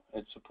will.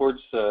 It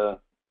supports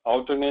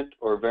alternate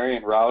or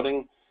variant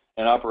routing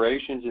and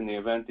operations in the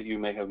event that you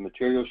may have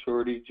material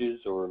shortages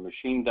or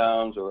machine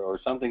downs or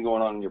something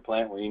going on in your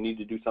plant where you need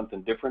to do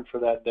something different for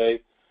that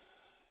day.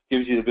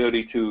 Gives you the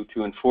ability to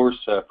enforce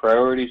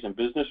priorities and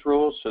business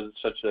rules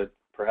such that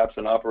perhaps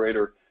an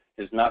operator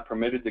is not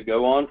permitted to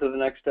go on to the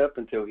next step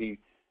until he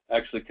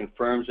actually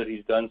confirms that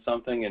he's done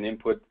something and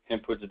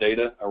inputs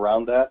data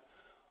around that.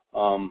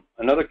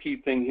 Another key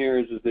thing here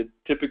is that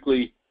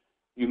typically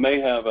you may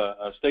have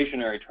a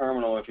stationary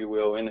terminal, if you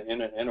will, in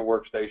a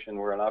workstation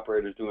where an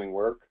operator is doing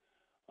work.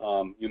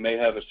 You may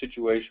have a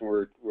situation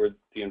where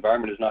the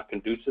environment is not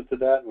conducive to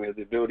that. We have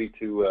the ability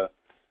to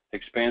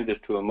expand this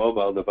to a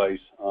mobile device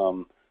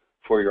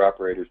for your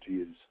operators to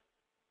use.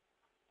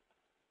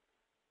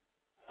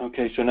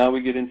 Okay, so now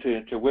we get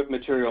into WIP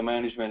material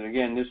management.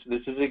 Again,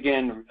 this is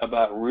again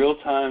about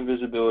real-time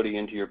visibility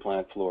into your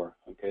plant floor.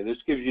 Okay, this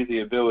gives you the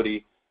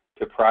ability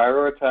to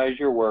prioritize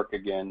your work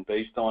again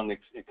based on the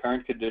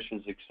current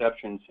conditions,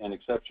 exceptions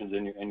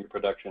in your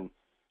production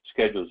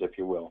schedules, if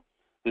you will.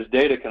 This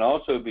data can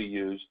also be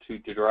used to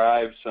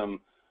derive some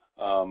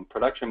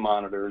production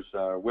monitors,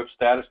 WIP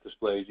status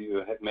displays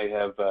you may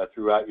have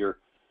throughout your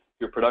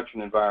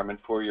production environment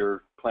for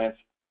your plants,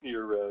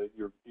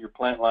 your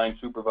plant line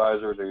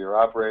supervisors or your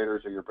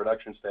operators or your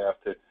production staff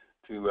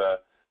to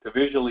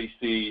visually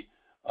see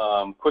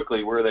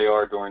quickly where they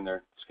are during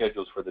their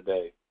schedules for the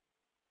day.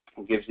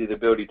 It gives you the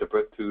ability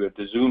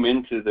to zoom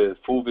into the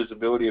full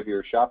visibility of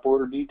your shop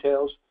order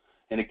details.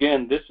 And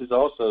again, this is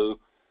also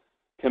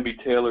can be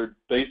tailored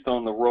based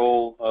on the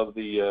role of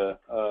the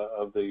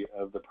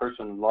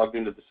person logged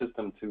into the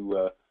system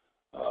to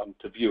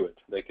view it.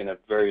 They can have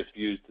various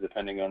views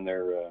depending on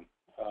their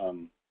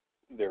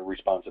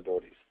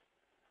responsibilities.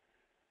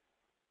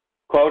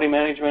 Quality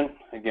management,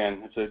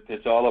 again,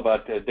 it's all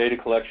about data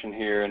collection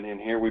here,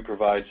 and here we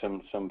provide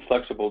some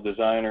flexible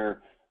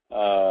designer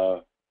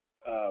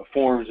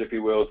forms, if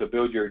you will, to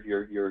build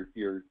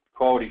your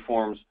quality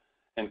forms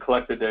and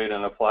collect the data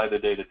and apply the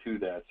data to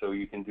that. So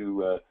you can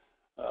do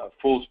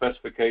full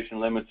specification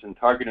limits and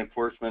target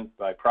enforcement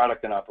by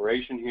product and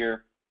operation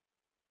here.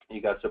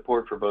 You got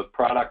support for both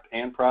product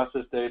and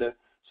process data,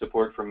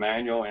 support for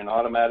manual and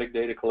automatic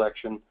data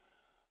collection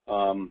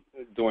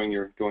during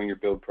your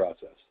build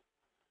process.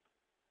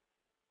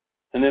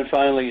 And then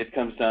finally, it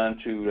comes down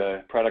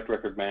to product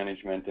record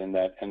management and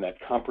that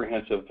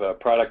comprehensive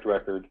product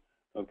record.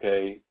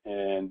 Okay,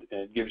 and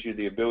it gives you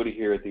the ability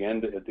here at the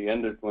end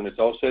of, when it's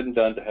all said and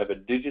done, to have a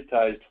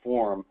digitized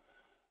form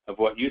of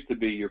what used to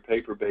be your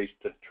paper-based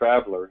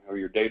traveler or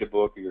your data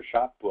book or your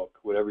shop book,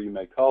 whatever you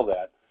may call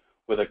that,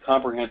 with a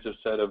comprehensive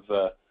set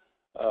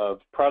of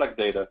product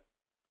data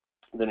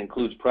that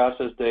includes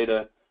process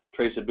data,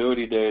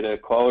 traceability data,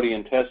 quality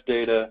and test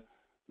data,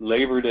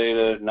 labor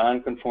data,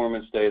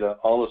 non-conformance data,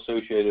 all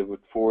associated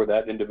for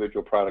that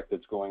individual product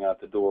that's going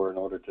out the door in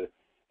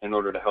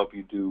order to help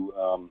you do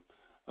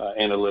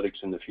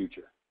analytics in the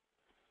future.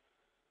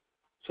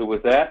 So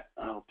with that,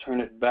 I'll turn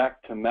it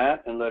back to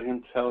Matt and let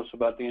him tell us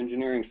about the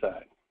engineering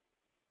side.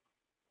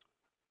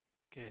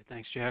 Okay,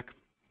 thanks, Jack.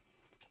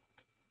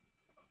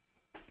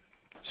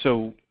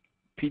 So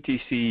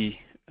PTC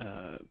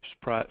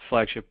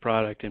flagship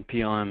product in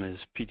PLM is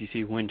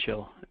PTC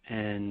Windchill,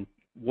 and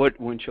what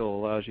Windchill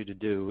allows you to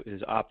do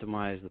is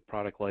optimize the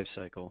product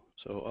lifecycle.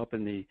 So up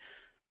in the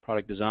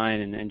product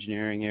design and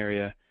engineering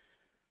area,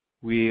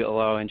 we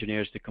allow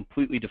engineers to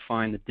completely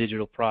define the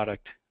digital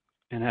product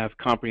and have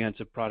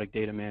comprehensive product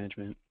data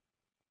management,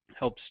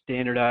 help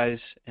standardize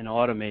and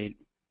automate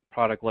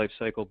product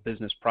lifecycle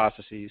business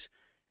processes,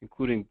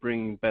 including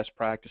bringing best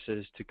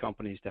practices to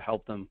companies to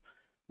help them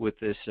with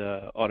this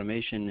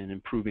automation and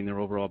improving their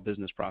overall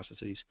business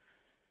processes.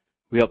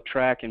 We help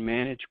track and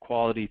manage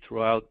quality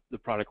throughout the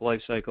product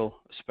lifecycle,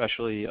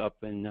 especially up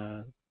in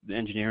the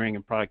engineering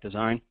and product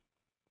design.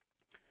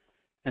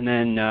 And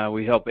then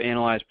we help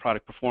analyze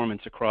product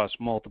performance across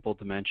multiple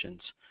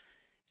dimensions.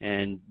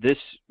 And this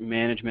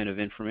management of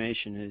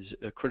information is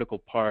a critical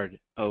part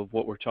of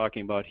what we're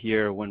talking about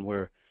here when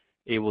we're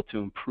able to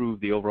improve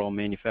the overall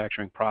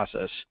manufacturing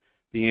process,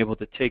 being able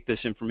to take this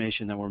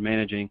information that we're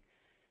managing,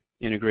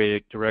 integrate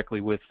it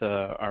directly with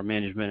our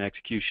management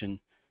execution,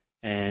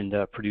 and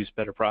produce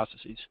better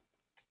processes.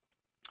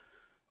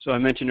 So I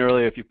mentioned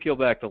earlier, if you peel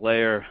back the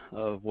layer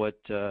of what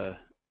a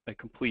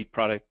complete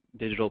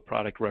digital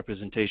product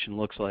representation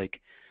looks like,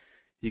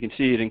 you can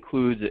see it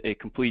includes a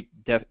complete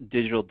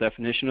digital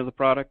definition of the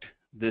product.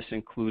 This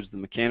includes the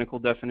mechanical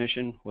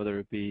definition, whether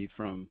it be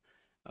from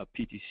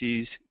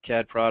PTC's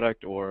CAD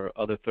product or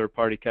other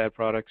third-party CAD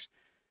products.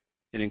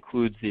 It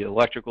includes the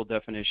electrical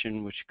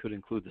definition, which could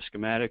include the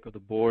schematic or the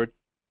board.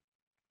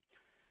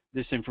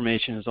 This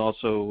information is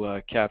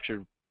also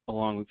captured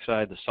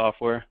alongside the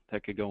software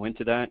that could go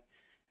into that,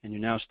 and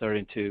you're now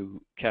starting to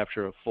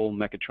capture a full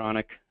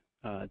mechatronic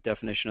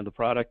definition of the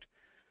product.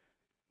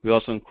 We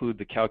also include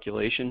the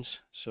calculations.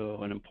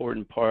 So an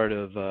important part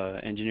of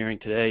engineering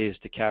today is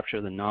to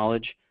capture the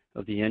knowledge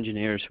of the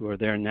engineers who are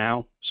there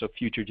now, so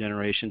future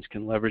generations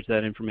can leverage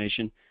that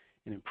information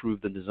and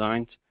improve the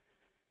designs.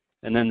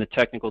 And then the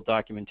technical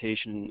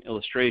documentation and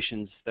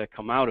illustrations that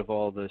come out of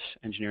all this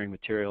engineering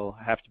material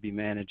have to be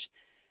managed,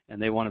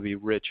 and they want to be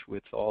rich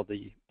with all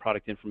the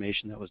product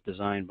information that was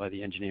designed by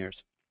the engineers.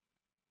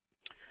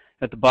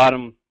 At the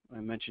bottom, I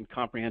mentioned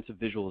comprehensive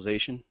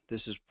visualization.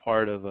 This is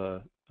part of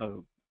a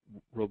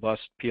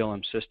robust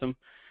PLM system.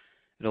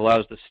 It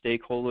allows the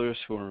stakeholders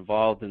who are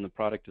involved in the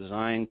product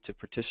design to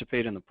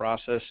participate in the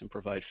process and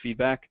provide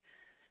feedback,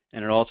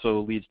 and it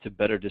also leads to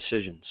better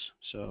decisions.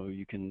 So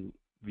you can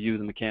view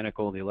the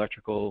mechanical, the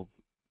electrical,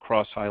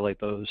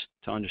 cross-highlight those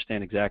to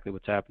understand exactly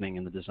what's happening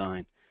in the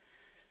design.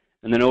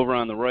 And then over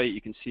on the right, you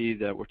can see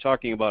that we're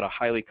talking about a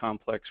highly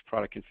complex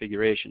product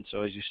configuration.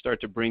 So as you start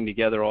to bring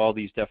together all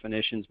these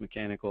definitions,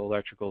 mechanical,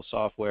 electrical,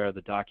 software,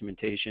 the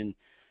documentation,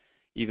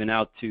 even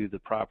out to the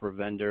proper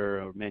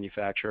vendor or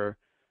manufacturer,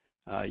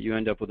 you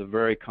end up with a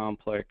very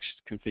complex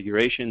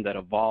configuration that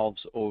evolves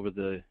over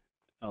the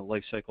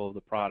life cycle of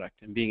the product.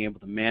 And being able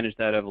to manage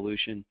that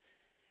evolution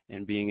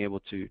and being able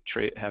to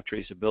have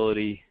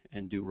traceability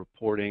and do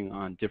reporting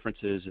on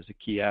differences is a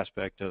key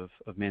aspect of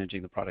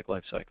managing the product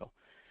life cycle.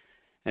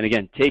 And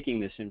again, taking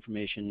this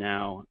information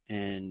now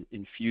and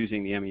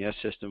infusing the MES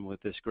system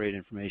with this great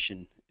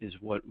information is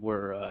what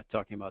we're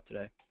talking about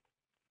today.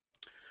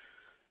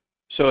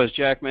 So as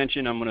Jack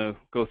mentioned, I'm going to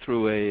go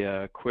through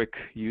a quick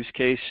use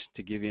case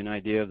to give you an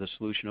idea of the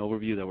solution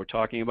overview that we're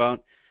talking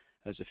about.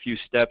 There's a few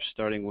steps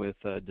starting with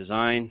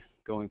design,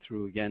 going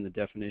through again the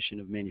definition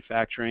of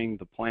manufacturing,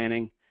 the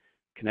planning,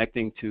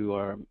 connecting to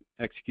our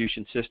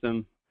execution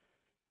system,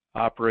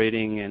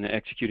 operating and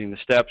executing the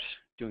steps,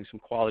 doing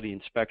some quality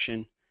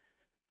inspection,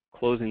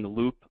 closing the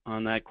loop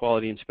on that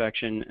quality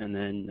inspection, and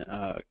then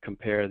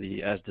compare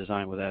the as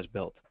designed with as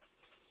built.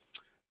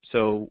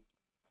 So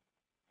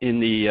in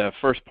the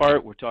first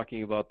part, we're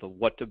talking about the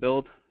what to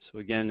build. So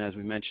again, as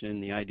we mentioned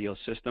in the ideal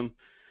system,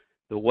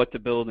 the what to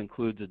build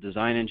includes a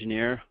design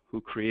engineer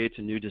who creates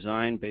a new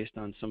design based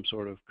on some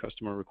sort of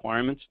customer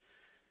requirements.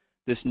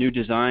 This new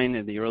design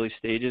in the early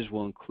stages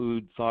will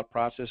include thought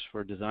process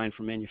for design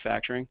for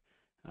manufacturing,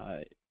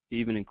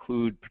 even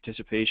include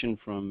participation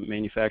from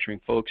manufacturing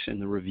folks in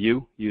the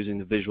review using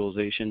the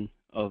visualization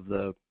of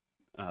the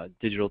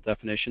digital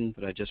definition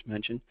that I just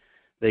mentioned.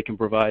 They can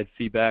provide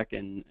feedback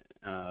and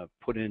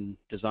put in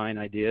design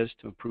ideas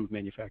to improve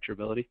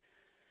manufacturability.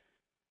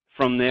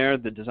 From there,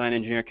 the design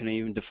engineer can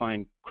even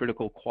define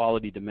critical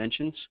quality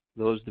dimensions.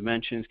 Those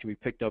dimensions can be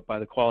picked up by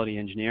the quality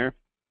engineer,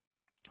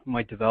 who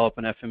might develop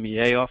an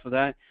FMEA off of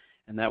that,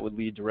 and that would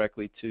lead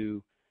directly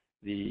to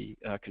the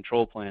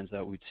control plans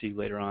that we'd see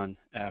later on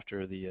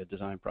after the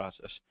design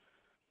process.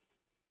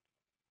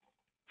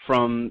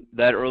 From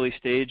that early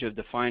stage of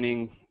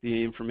defining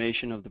the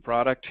information of the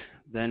product,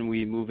 then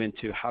we move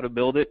into how to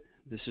build it.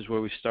 This is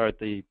where we start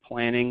the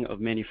planning of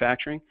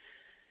manufacturing.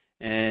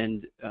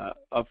 And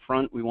up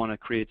front, we want to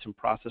create some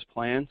process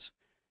plans.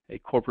 A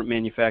corporate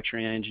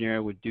manufacturing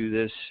engineer would do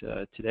this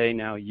today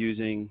now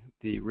using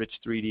the rich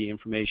 3D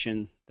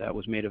information that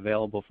was made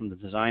available from the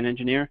design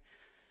engineer.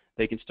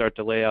 They can start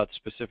to lay out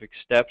specific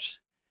steps,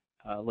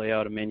 lay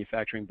out a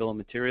manufacturing bill of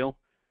material.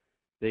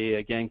 They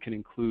again can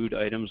include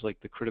items like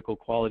the critical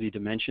quality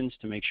dimensions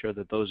to make sure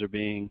that those are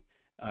being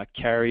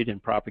carried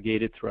and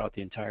propagated throughout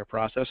the entire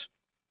process.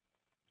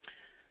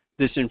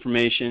 This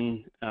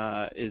information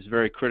is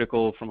very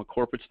critical from a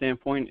corporate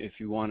standpoint if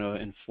you want to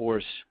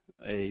enforce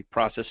a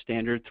process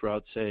standard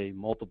throughout, say,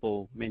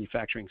 multiple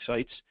manufacturing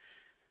sites.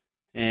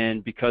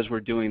 And because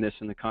we're doing this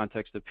in the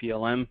context of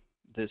PLM,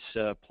 this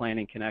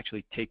planning can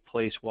actually take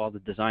place while the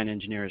design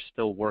engineer is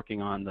still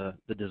working on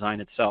the design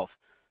itself.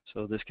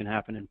 So this can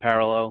happen in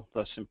parallel,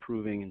 thus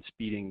improving and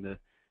speeding the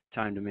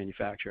time to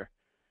manufacture.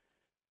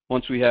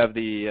 Once we have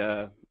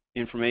the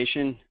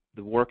information,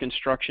 the work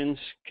instructions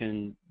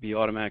can be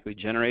automatically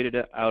generated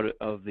out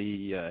of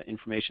the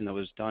information that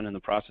was done in the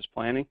process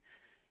planning.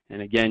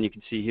 And again, you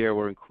can see here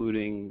we're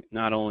including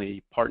not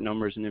only part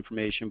numbers and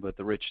information, but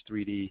the rich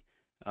 3D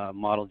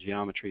model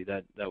geometry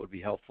that would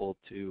be helpful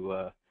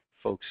to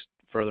folks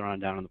further on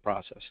down in the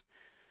process.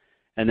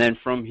 And then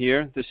from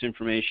here, this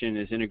information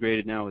is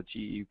integrated now with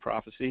GE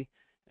Prophecy,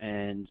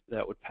 and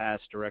that would pass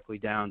directly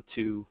down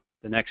to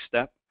the next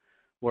step,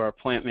 where our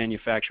plant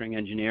manufacturing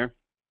engineer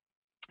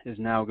is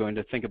now going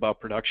to think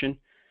about production.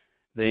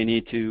 They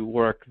need to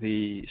work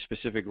the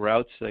specific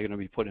routes that are going to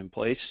be put in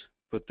place,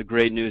 but the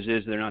great news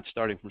is they're not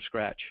starting from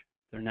scratch.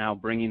 They're now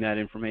bringing that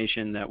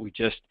information that we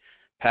just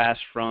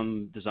passed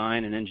from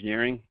design and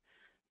engineering.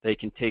 They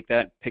can take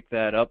that, pick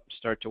that up,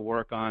 start to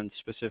work on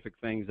specific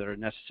things that are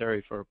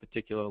necessary for a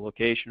particular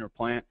location or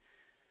plant.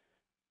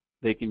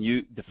 They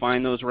can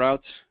define those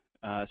routes,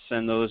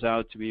 send those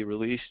out to be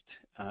released,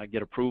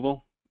 get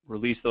approval,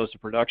 release those to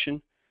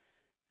production.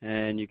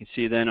 And you can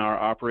see then our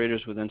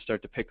operators will then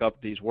start to pick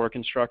up these work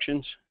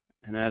instructions.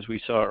 And as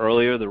we saw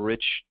earlier, the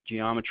rich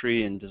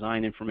geometry and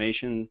design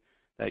information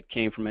that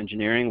came from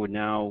engineering would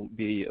now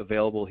be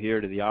available here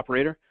to the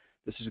operator.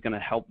 This is going to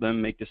help them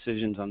make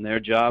decisions on their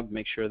job,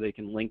 make sure they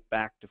can link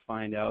back to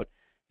find out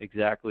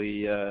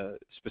exactly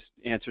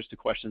answers to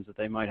questions that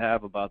they might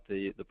have about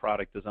the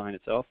product design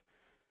itself.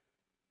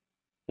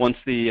 Once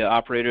the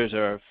operators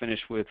are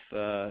finished with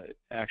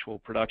actual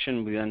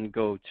production, we then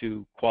go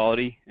to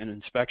quality and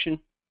inspection.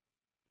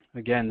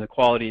 Again, the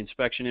quality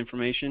inspection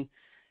information,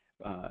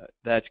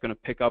 that's going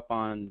to pick up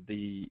on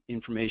the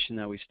information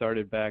that we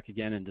started back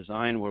again in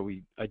design, where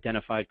we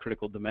identified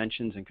critical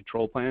dimensions and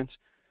control plans.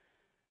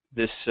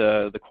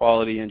 The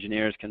quality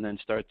engineers can then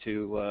start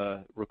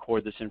to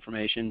record this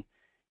information,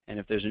 and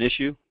if there's an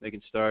issue, they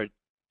can start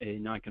a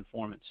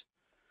nonconformance.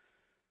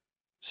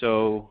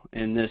 So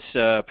in this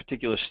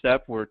particular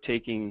step, we're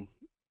taking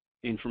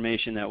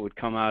information that would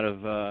come out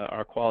of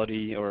our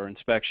quality or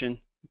inspection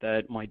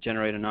that might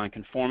generate a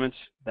nonconformance.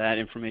 That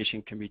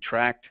information can be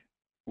tracked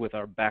with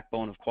our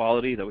backbone of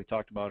quality that we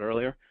talked about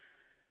earlier.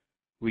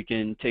 We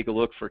can take a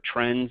look for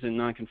trends in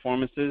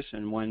nonconformances,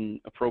 and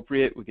when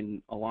appropriate, we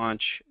can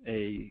launch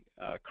a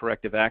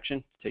corrective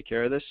action to take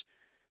care of this.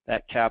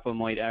 That CAPA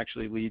might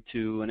actually lead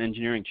to an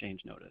engineering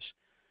change notice.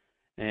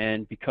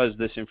 And because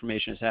this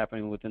information is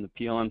happening within the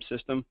PLM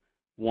system,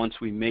 once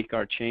we make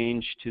our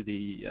change to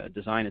the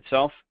design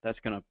itself, that's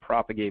going to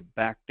propagate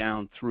back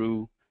down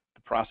through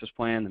the process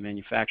plan, the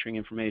manufacturing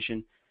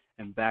information,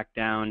 and back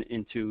down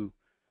into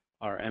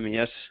our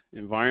MES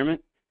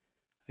environment.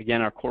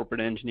 Again, our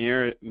corporate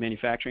engineer,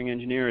 manufacturing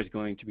engineer, is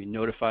going to be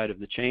notified of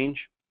the change.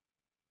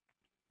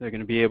 They're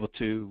going to be able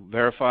to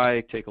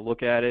verify, take a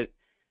look at it,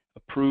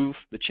 approve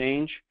the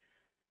change,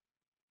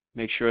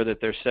 make sure that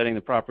they're setting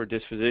the proper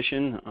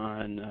disposition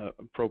on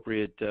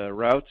appropriate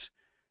routes.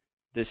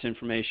 This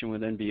information will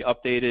then be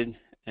updated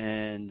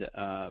and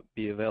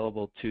be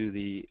available to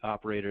the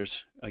operators,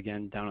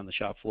 again, down on the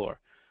shop floor.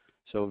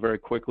 So very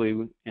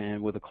quickly,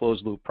 and with a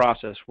closed loop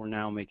process, we're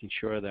now making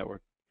sure that we're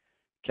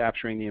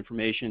capturing the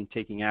information,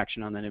 taking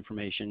action on that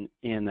information,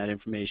 and that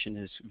information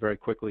is very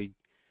quickly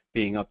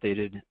being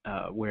updated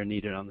where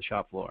needed on the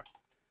shop floor.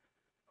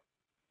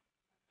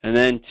 And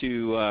then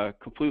to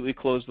completely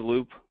close the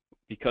loop,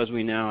 because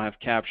we now have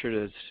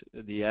captured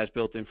the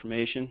as-built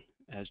information,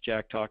 as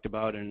Jack talked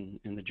about in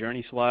the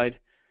journey slide,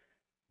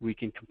 we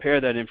can compare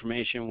that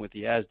information with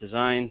the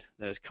as-designed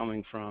that is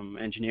coming from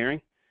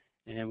engineering,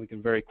 and we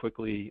can very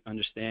quickly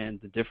understand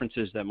the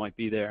differences that might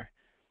be there.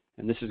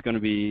 And this is going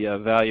to be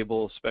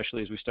valuable,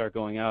 especially as we start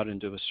going out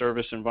into a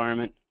service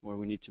environment where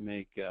we need to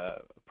make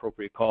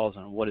appropriate calls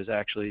on what is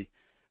actually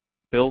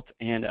built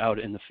and out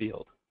in the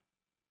field.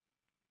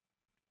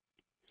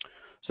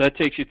 So that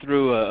takes you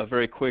through a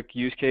very quick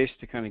use case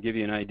to kind of give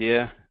you an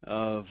idea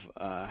of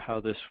how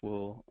this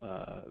will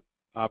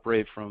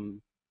operate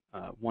from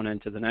one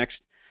end to the next.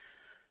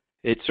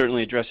 It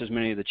certainly addresses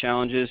many of the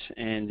challenges,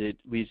 and it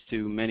leads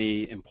to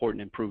many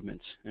important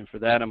improvements. And for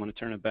that, I'm going to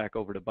turn it back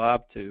over to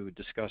Bob to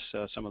discuss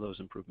some of those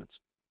improvements.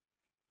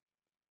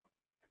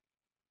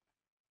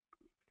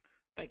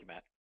 Thank you,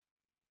 Matt.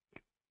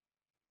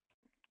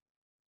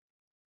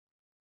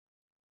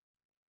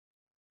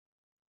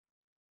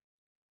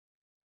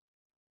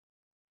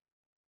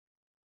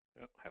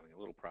 Oh, having a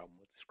little problem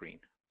with the screen.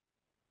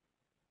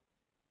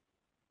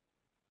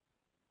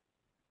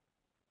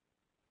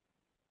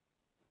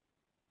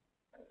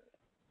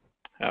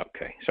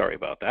 Okay, sorry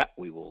about that.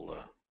 We will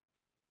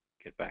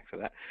get back to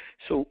that.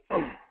 So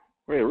what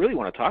I really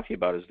want to talk to you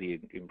about is the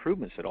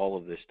improvements that all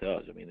of this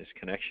does. I mean, this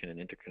connection and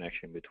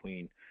interconnection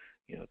between,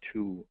 you know,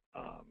 two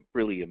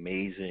really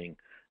amazing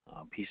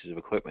pieces of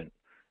equipment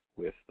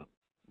with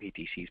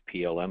PTC's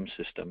PLM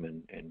system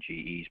and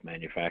GE's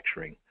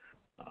manufacturing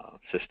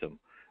system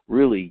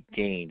really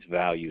gains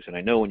values. And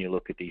I know when you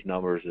look at these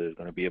numbers, there's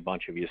going to be a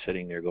bunch of you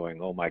sitting there going,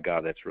 oh my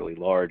God, that's really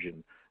large,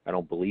 and I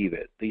don't believe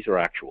it. These are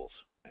actuals,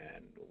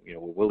 and you know,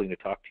 we're willing to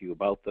talk to you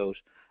about those.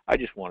 I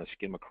just want to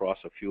skim across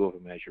a few of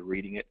them as you're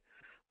reading it.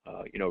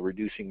 You know,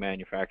 reducing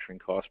manufacturing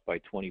costs by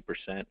 20%.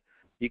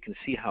 You can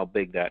see how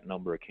big that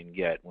number can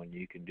get when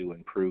you can do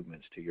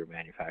improvements to your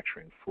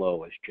manufacturing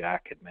flow, as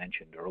Jack had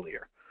mentioned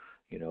earlier.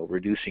 You know,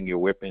 reducing your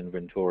WIP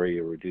inventory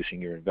or reducing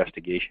your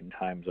investigation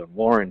times on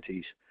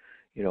warranties,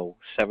 you know,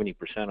 70%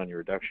 on your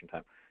reduction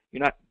time.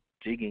 You're not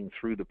digging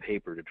through the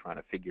paper to try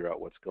to figure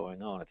out what's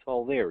going on. It's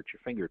all there at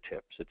your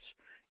fingertips.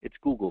 It's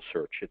Google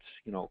search. It's,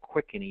 you know,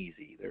 quick and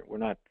easy. We're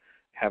not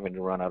having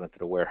to run out into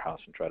the warehouse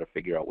and try to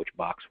figure out which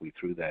box we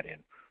threw that in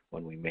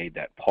when we made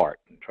that part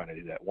and trying to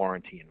do that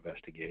warranty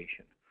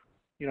investigation.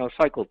 You know,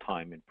 cycle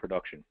time in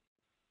production.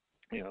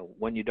 You know,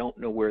 when you don't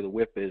know where the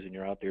WIP is and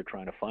you're out there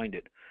trying to find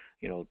it,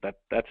 you know,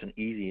 that's an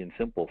easy and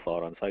simple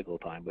thought on cycle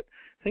time. But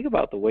think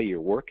about the way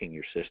you're working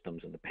your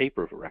systems and the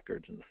paper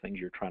records and the things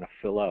you're trying to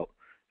fill out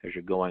as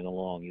you're going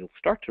along. You'll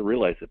start to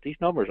realize that these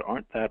numbers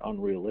aren't that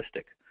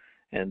unrealistic.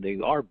 And they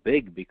are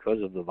big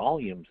because of the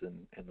volumes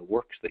and the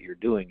works that you're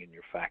doing in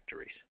your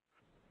factories.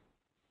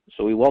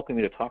 So we welcome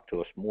you to talk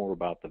to us more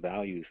about the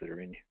values that are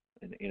in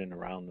and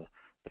around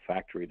the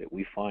factory that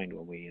we find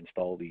when we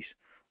install these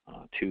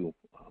two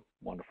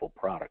wonderful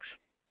products.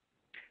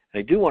 And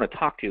I do want to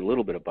talk to you a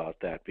little bit about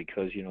that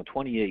because, you know,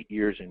 28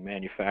 years in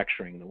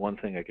manufacturing, the one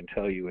thing I can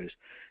tell you is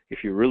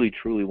if you really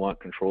truly want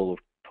control of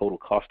total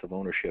cost of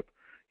ownership,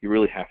 you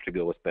really have to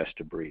go with best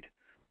of breed.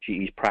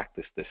 GE's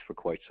practiced this for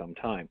quite some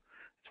time.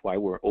 That's why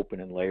we're open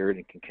and layered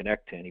and can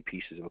connect to any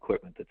pieces of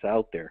equipment that's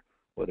out there,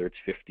 whether it's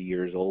 50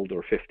 years old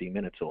or 50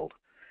 minutes old.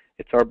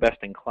 It's our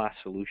best-in-class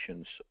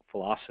solutions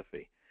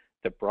philosophy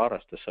that brought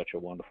us to such a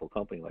wonderful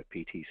company like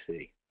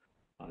PTC.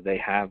 They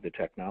have the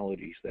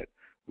technologies that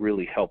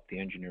really help the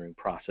engineering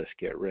process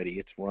get ready.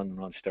 It's running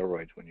on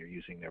steroids when you're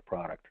using their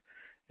product.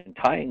 And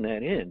tying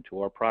that in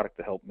to our product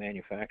to help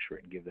manufacture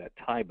it and give that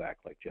tie back,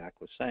 like Jack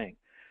was saying,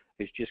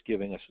 is just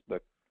giving us the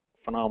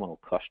phenomenal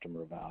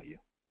customer value.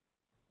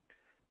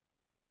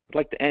 I'd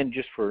like to end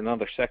just for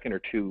another second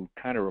or two,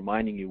 kind of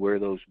reminding you where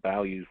those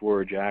values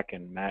were. Jack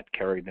and Matt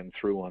carried them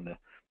through on the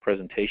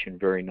presentation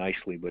very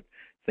nicely, but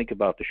think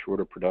about the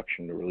shorter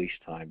production to release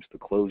times, the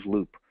closed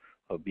loop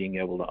of being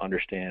able to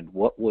understand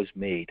what was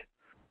made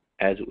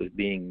as it was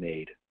being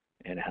made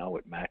and how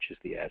it matches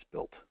the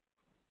as-built.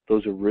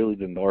 Those are really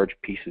the large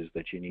pieces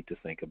that you need to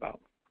think about.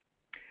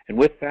 And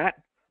with that,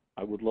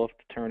 I would love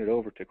to turn it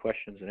over to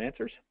questions and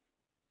answers.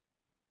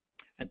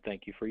 And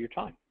thank you for your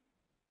time.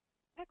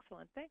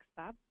 Excellent. Thanks,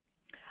 Bob.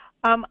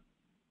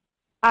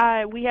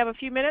 We have a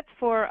few minutes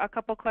for a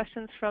couple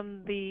questions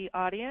from the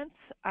audience.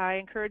 I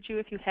encourage you,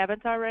 if you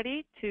haven't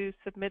already, to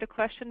submit a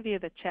question via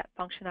the chat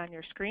function on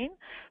your screen.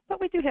 But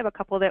we do have a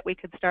couple that we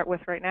could start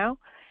with right now.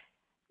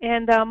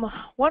 And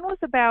one was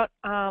about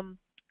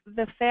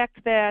the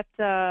fact that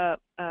the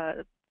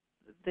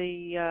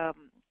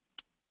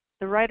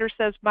writer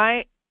says,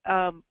 my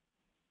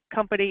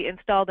company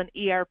installed an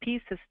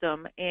ERP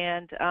system,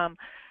 and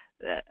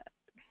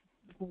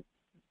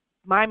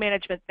my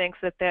management thinks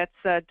that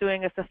that's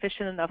doing a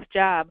sufficient enough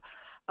job.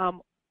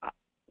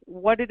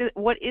 What is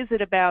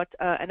it about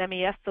an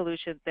MES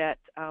solution that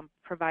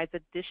provides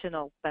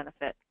additional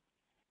benefit?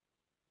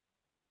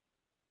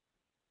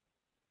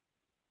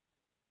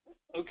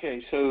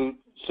 Okay, so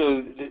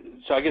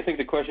I think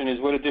the question is,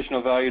 what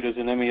additional value does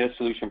an MES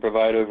solution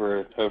provide over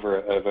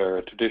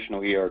a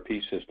traditional ERP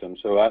system?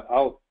 So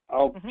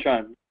I'll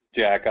chime,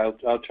 Jack.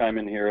 I'll chime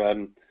in here.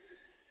 And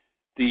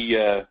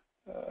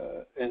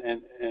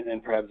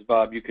perhaps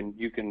Bob, you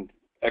can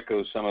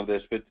echo some of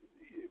this, but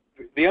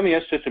the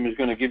MES system is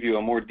going to give you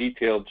a more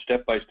detailed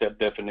step-by-step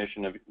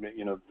definition of,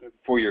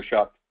 for your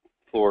shop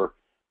floor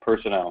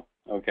personnel.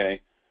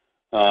 Okay.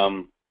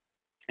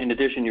 In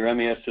addition, your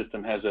MES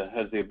system has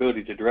the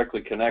ability to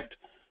directly connect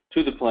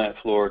to the plant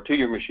floor, to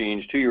your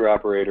machines, to your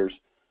operators.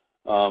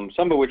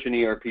 Some of which an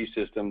ERP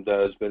system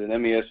does, but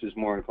an MES is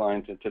more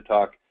inclined to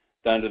talk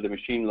down to the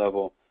machine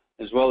level,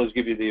 as well as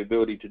give you the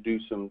ability to do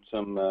some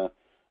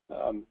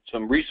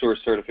resource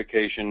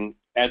certification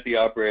at the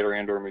operator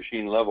and/or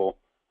machine level.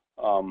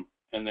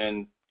 And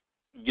then,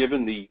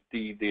 given the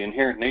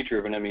inherent nature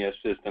of an MES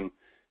system,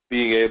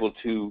 being able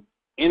to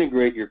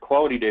integrate your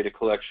quality data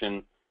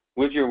collection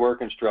with your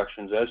work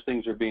instructions as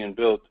things are being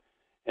built,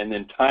 and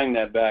then tying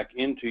that back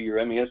into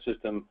your MES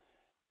system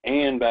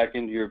and back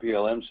into your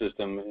PLM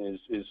system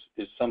is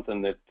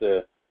something that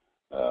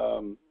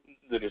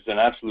that is an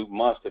absolute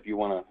must if you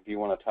want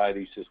to tie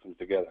these systems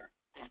together.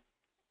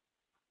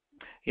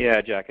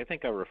 Yeah, Jack, I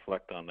think I'll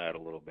reflect on that a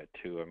little bit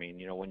too. I mean,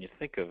 when you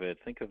think of it,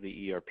 think of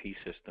the ERP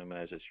system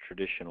as its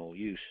traditional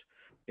use.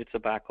 It's a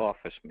back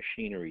office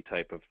machinery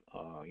type of,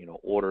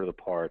 order the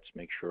parts,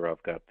 make sure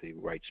I've got the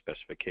right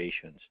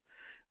specifications.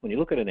 When you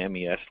look at an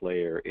MES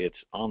layer, it's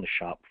on the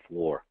shop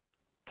floor,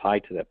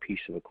 tied to that piece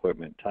of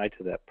equipment, tied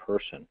to that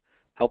person,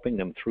 helping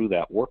them through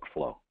that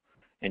workflow.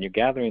 And you're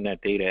gathering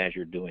that data as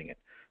you're doing it.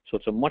 So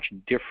it's a much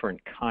different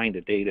kind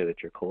of data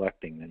that you're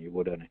collecting than you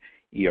would on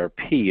an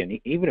ERP. And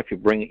even if you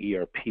bring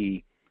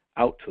ERP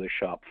out to the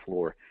shop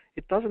floor,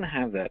 it doesn't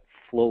have that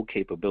flow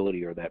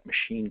capability or that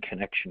machine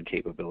connection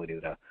capability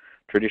that a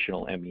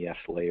traditional MES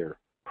layer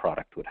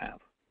product would have.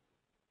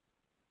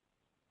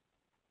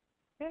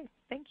 Okay,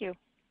 thank you.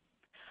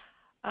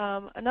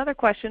 Another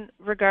question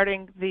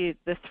regarding the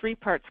three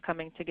parts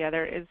coming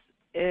together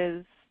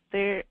is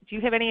there, do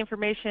you have any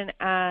information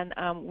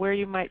on where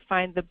you might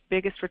find the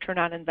biggest return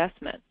on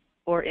investment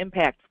or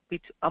impact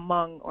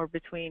among or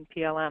between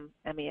PLM,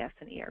 MES,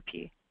 and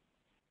ERP?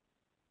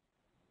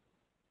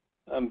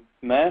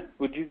 Matt,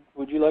 would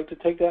you like to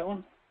take that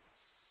one?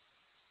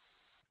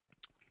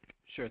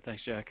 Sure,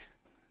 thanks, Jack.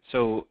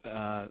 So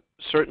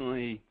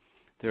certainly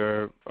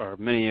there are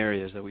many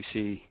areas that we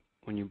see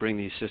when you bring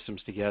these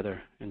systems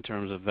together in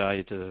terms of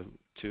value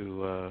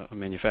to a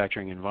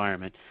manufacturing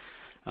environment.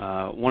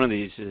 One of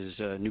these is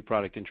new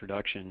product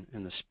introduction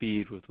and the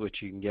speed with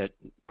which you can get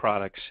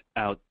products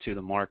out to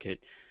the market.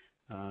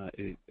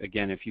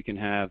 Again, if you can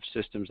have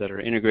systems that are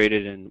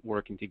integrated and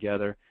working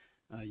together,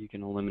 you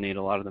can eliminate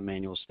a lot of the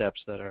manual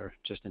steps that are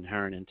just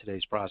inherent in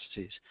today's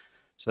processes.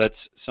 So that's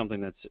something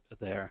that's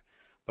there.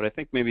 But I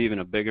think maybe even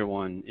a bigger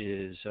one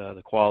is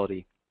the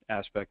quality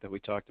aspect that we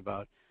talked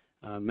about.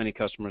 Many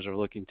customers are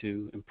looking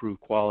to improve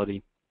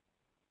quality,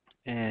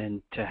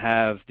 and to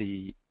have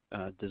the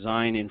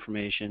design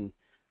information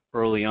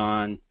early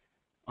on,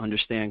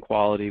 understand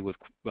quality with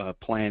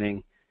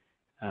planning,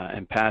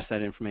 and pass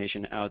that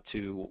information out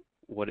to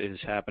what is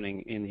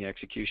happening in the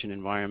execution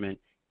environment,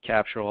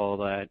 capture all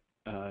that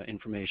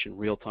information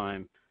real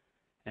time,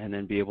 and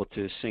then be able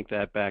to sync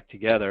that back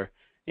together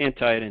and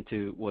tie it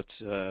into what's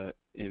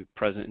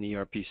present in the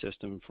ERP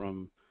system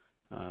from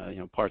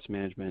parts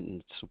management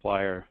and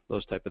supplier,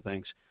 those type of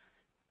things.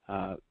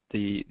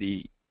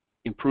 The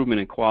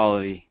improvement in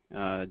quality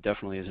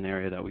definitely is an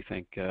area that we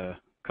think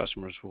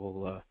customers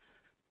will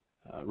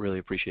really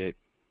appreciate.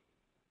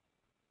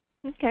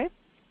 Okay.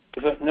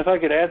 If I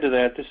could add to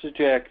that, this is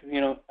Jack.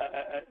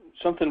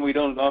 Something we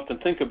don't often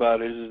think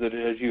about is that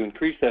as you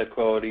increase that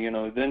quality,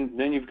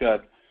 then you've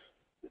got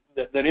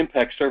that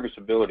impacts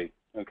serviceability.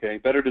 Okay,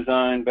 better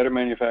design, better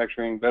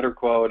manufacturing, better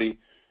quality.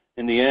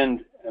 In the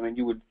end, I mean,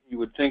 you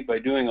would think by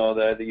doing all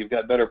that you've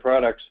got better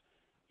products.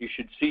 You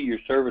should see your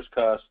service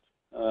costs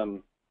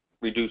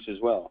reduce as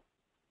well.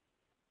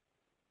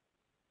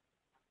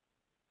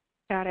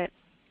 Got it.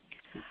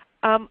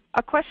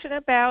 A question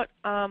about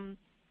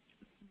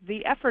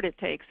the effort it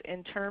takes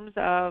in terms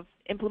of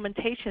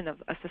implementation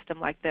of a system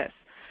like this.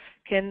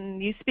 Can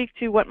you speak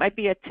to what might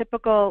be a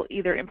typical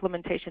either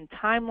implementation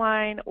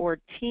timeline or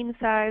team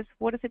size?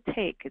 What does it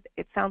take?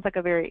 It sounds like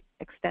a very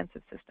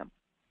extensive system.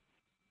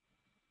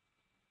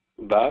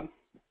 Bob?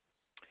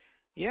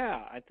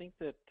 Yeah, I think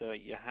that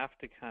you have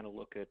to kind of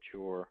look at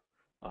your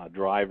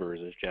drivers,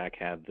 as Jack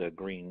had the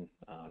green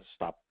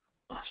stop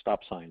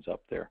signs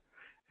up there,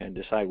 and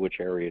decide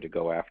which area to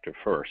go after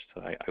first.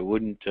 I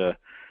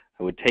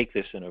would take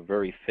this in a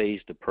very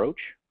phased approach.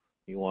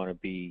 You want to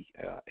be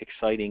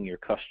exciting your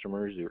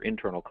customers, your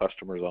internal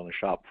customers on the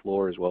shop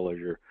floor, as well as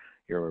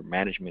your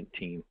management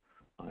team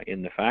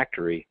in the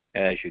factory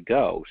as you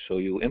go. So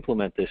you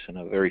implement this in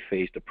a very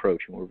phased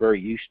approach, and we're very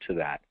used to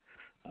that.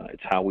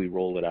 It's how we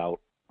roll it out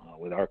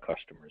with our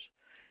customers.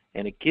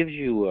 And it gives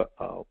you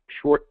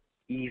short,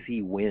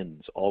 easy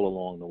wins all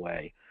along the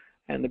way.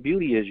 And the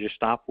beauty is you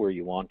stop where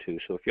you want to.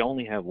 So if you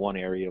only have one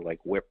area like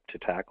whip to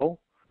tackle,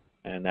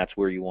 and that's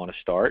where you want to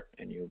start,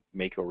 and you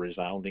make a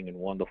resounding and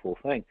wonderful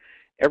thing,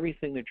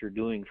 everything that you're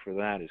doing for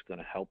that is going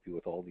to help you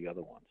with all the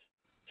other ones.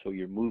 So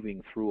you're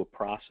moving through a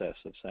process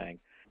of saying,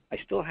 I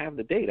still have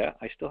the data,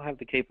 I still have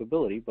the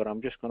capability, but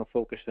I'm just going to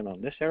focus in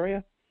on this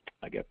area.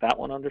 I get that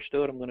one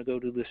understood, I'm going to go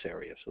to this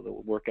area. So the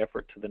work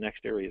effort to the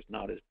next area is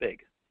not as big,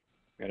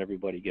 and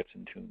everybody gets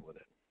in tune with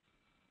it.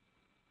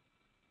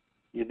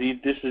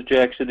 This is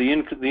Jack. So the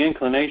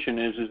inclination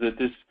is that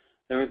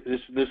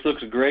this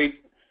looks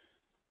great,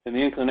 and the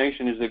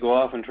inclination is to go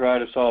off and try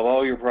to solve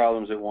all your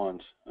problems at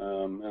once.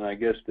 And I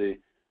guess the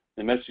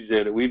message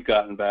there that we've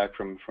gotten back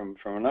from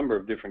a number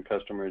of different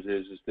customers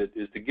is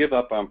to give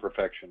up on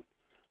perfection.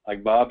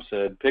 Like Bob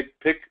said,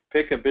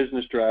 pick a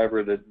business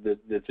driver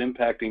that's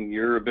impacting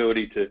your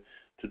ability to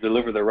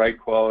deliver the right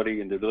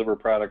quality and to deliver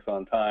products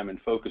on time, and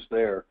focus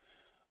there.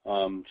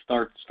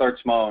 Start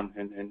small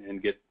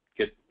and get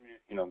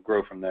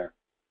grow from there.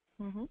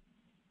 Mm-hmm.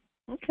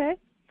 Okay.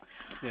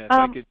 Yeah,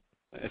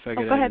 if I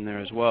could add ahead. in there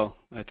as well,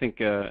 I think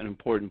an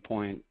important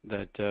point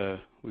that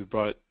we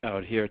brought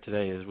out here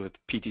today is with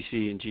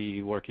PTC and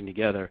GE working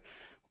together,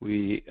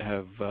 we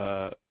have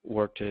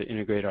worked to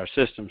integrate our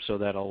system so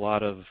that a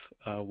lot of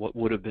what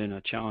would have been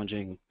a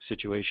challenging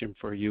situation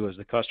for you as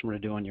the customer to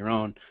do on your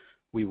own,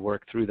 we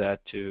work through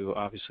that to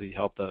obviously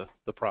help the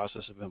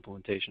process of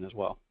implementation as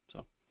well.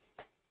 So.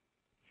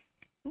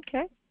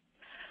 Okay.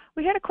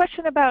 We had a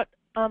question about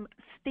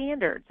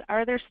standards.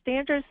 Are there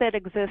standards that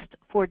exist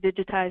for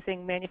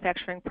digitizing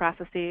manufacturing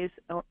processes,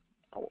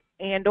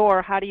 and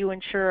or how do you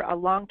ensure a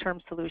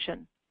long-term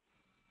solution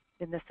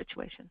in this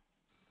situation?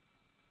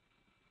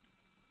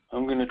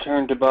 I'm going to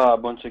turn to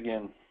Bob once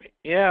again.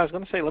 Yeah, I was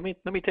going to say, let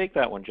me take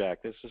that one,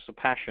 Jack. This is a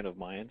passion of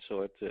mine,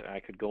 so I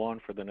could go on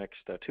for the next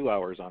 2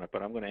 hours on it,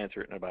 but I'm going to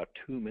answer it in about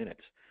 2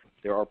 minutes.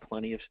 There are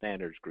plenty of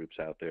standards groups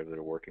out there that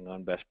are working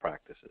on best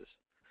practices.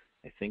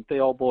 I think they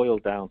all boil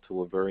down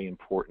to a very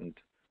important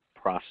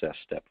process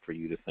step for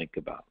you to think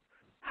about.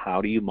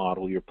 How do you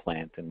model your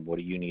plant, and what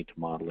do you need to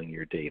model in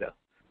your data?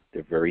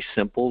 They're very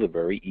simple, they're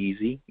very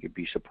easy. You'd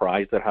be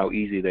surprised at how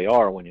easy they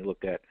are when you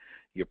look at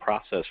your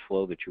process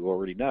flow that you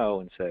already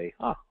know and say,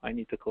 I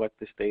need to collect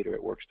this data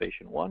at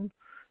workstation 1.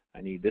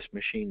 I need this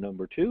machine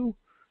number 2.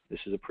 This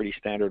is a pretty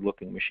standard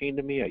looking machine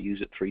to me. I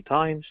use it 3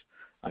 times.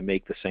 I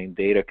make the same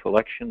data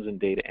collections and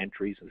data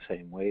entries the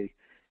same way,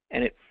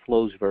 and it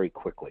flows very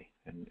quickly.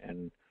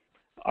 And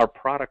our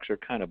products are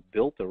kind of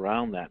built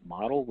around that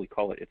model. We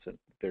call it,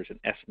 there's an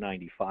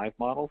S95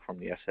 model from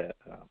the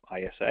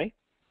ISA,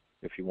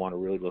 if you want to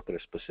really look at a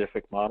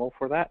specific model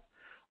for that.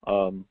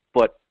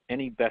 But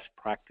any best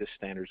practice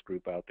standards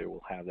group out there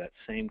will have that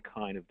same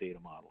kind of data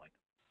modeling.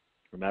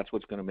 And that's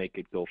what's going to make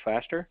it go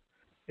faster.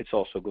 It's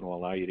also going to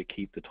allow you to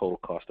keep the total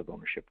cost of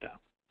ownership down.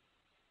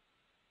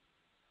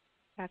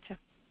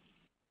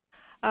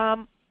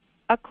 Gotcha.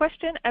 A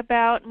question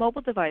about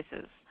mobile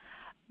devices.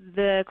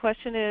 The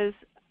question is,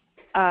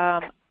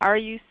 are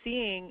you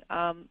seeing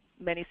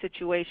many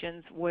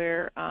situations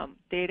where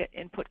data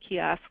input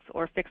kiosks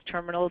or fixed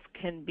terminals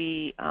can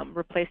be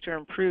replaced or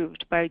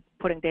improved by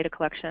putting data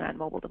collection on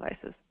mobile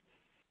devices?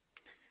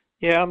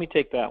 Yeah, let me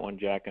take that one,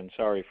 Jack, and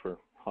sorry for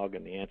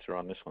hogging the answer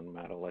on this one,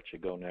 Matt. I'll let you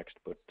go next.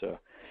 But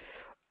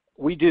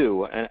We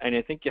do, and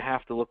I think you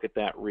have to look at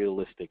that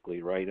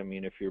realistically, right? I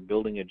mean, if you're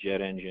building a jet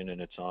engine and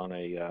it's on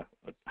a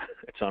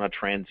it's on a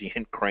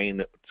transient crane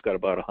that's got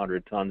about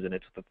 100 tons and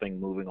it's the thing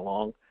moving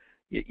along,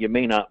 you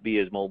may not be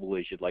as mobile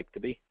as you'd like to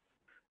be.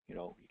 You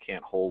know, you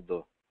can't hold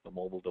the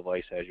mobile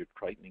device as you're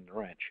tightening the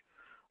wrench.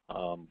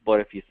 But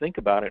if you think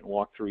about it and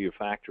walk through your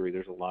factory,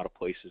 there's a lot of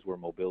places where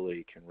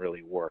mobility can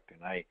really work,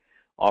 and I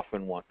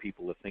often want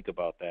people to think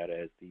about that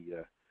as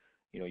the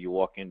you know, you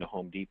walk into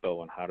Home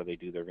Depot and how do they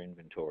do their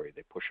inventory?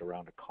 They push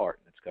around a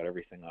cart and it's got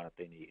everything on it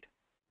they need.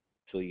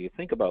 So you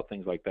think about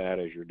things like that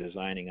as you're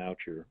designing out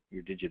your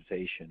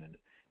digitization, and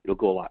it'll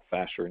go a lot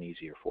faster and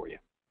easier for you.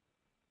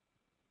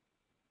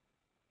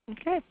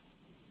 Okay.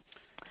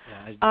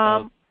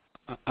 Yeah,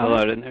 I'll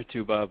add in there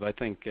too, Bob. I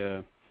think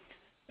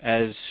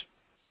as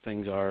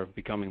things are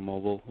becoming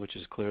mobile, which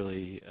is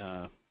clearly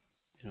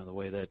you know, the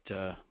way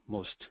that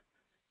most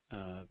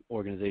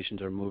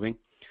organizations are moving,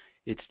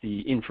 it's the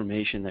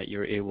information that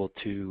you're able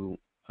to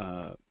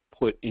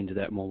put into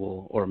that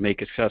mobile or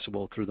make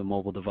accessible through the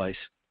mobile device.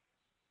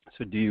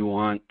 So do you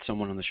want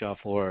someone on the shop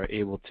floor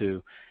able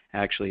to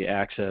actually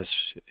access,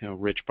 you know,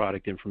 rich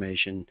product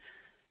information,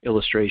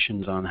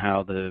 illustrations on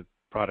how the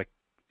product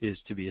is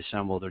to be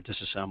assembled or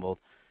disassembled?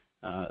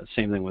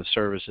 Same thing with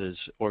services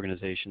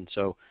organizations.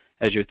 So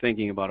as you're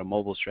thinking about a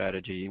mobile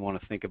strategy, you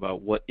want to think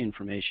about what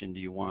information do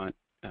you want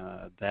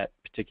that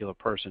particular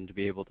person to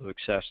be able to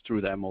access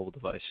through that mobile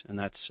device, and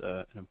that's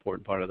an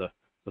important part of the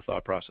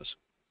thought process.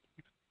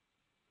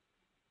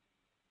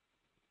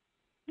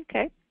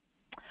 Okay.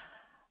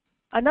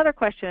 Another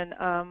question,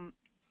 an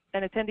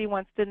attendee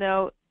wants to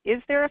know,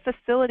 is there a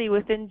facility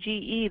within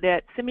GE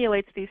that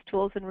simulates these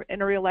tools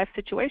in a real-life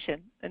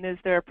situation? And is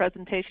there a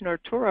presentation or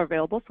tour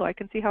available so I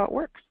can see how it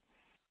works?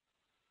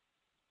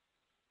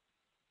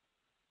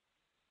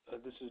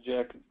 This is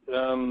Jack.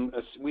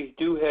 We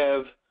do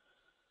have,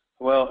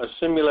 well, a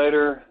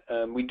simulator.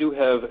 We do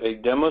have a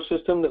demo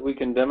system that we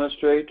can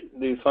demonstrate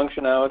the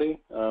functionality,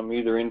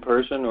 either in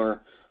person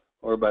or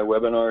by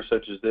webinar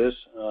such as this.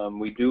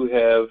 We do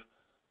have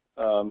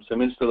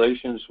some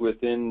installations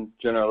within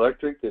General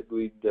Electric that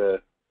we'd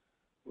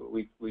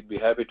be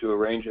happy to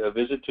arrange a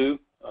visit to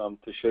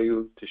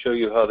show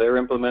you how they're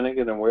implementing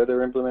it and where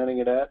they're implementing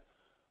it at.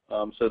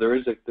 So there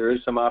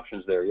is some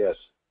options there, yes.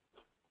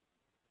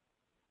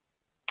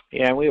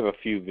 Yeah, and we have a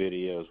few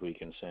videos we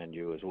can send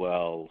you as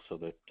well, so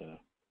that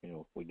you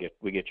know, we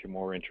get you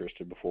more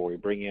interested before we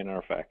bring you in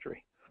our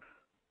factory.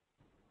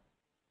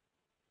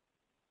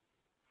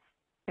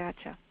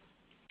 Gotcha.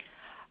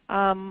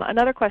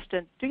 Another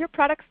question: do your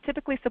products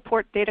typically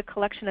support data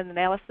collection and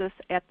analysis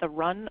at the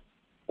run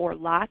or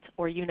lot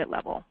or unit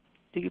level?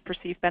 Do you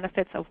perceive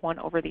benefits of one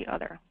over the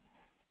other?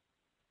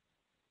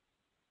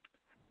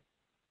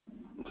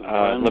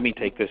 Let me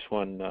take this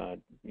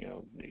one. You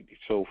know,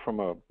 so from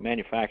a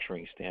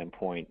manufacturing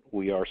standpoint,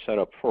 we are set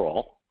up for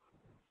all,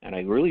 and I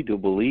really do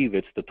believe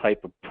it's the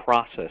type of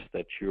process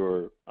that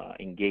you're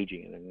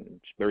engaging in, and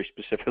it very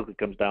specifically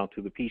comes down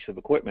to the piece of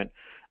equipment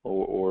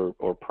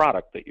or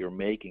product that you're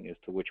making as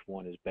to which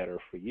one is better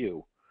for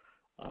you.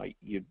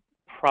 You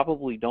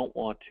probably don't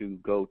want to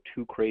go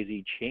too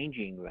crazy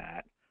changing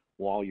that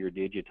while you're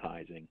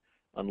digitizing,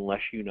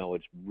 unless you know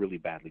it's really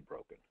badly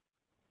broken.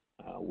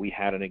 We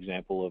had an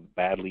example of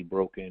badly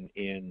broken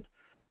in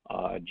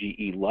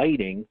GE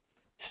lighting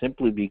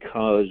simply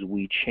because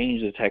we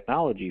changed the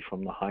technology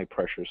from the high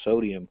pressure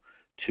sodium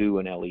to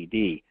an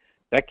LED.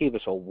 That gave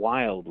us a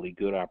wildly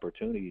good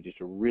opportunity just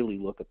to really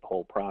look at the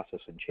whole process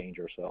and change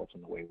ourselves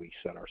in the way we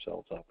set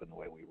ourselves up and the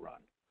way we run.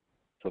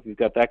 So if you've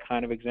got that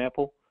kind of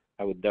example,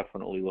 I would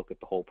definitely look at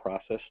the whole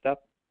process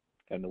step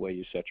and the way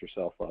you set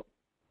yourself up.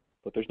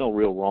 But there's no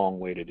real wrong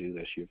way to do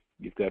this.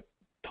 You've got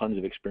tons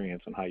of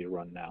experience on how you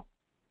run now.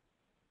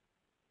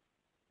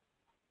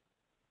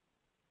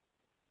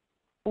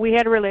 We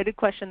had a related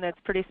question that's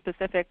pretty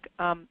specific.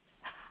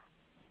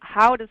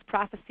 How does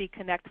Prophecy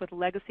connect with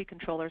legacy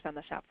controllers on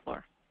the shop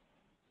floor?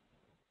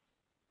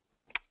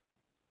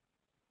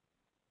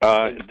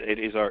 It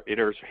is our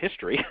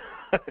history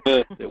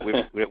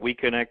that we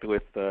connect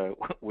with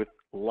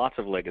lots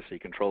of legacy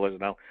controllers.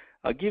 Now,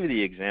 I'll give you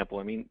the example.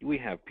 I mean, we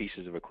have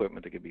pieces of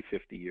equipment that could be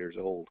 50 years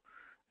old.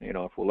 You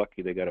know, if we're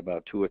lucky, they got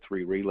about 2 or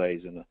 3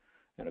 relays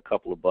and a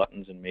couple of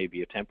buttons and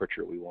maybe a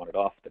temperature we wanted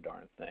off the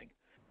darn thing.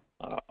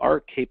 Our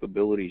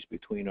capabilities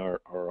between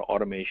our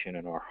automation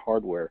and our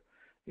hardware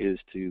is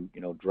to, you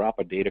know, drop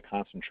a data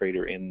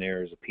concentrator in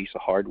there as a piece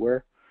of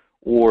hardware,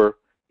 or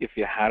if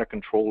you had a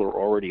controller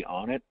already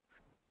on it,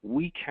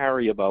 we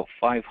carry about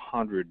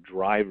 500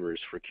 drivers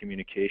for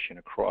communication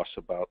across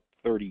about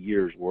 30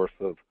 years worth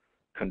of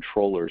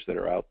controllers that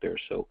are out there.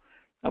 So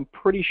I'm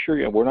pretty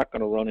sure we're not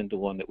going to run into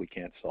one that we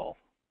can't solve,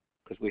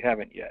 because we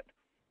haven't yet.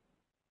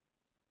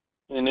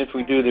 And if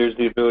we do, there's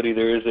the ability.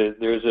 There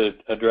is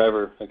a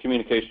driver, a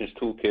communications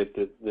toolkit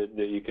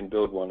that you can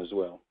build one as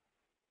well.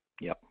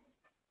 Yep.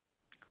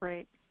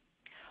 Great.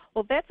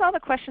 Well, that's all the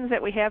questions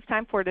that we have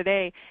time for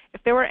today.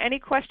 If there were any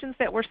questions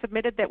that were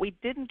submitted that we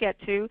didn't get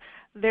to,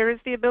 there is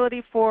the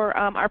ability for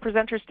our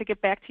presenters to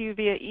get back to you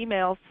via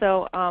email,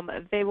 so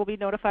they will be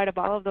notified of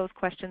all of those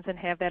questions and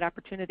have that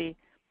opportunity.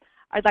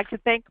 I'd like to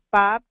thank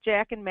Bob,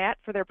 Jack, and Matt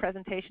for their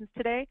presentations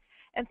today,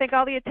 and thank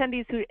all the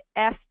attendees who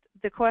asked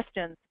the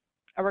questions.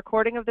 A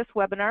recording of this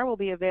webinar will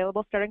be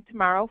available starting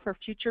tomorrow for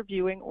future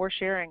viewing or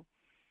sharing.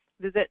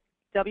 Visit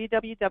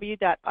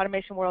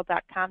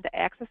www.automationworld.com to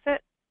access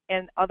it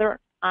and other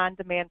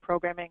on-demand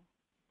programming.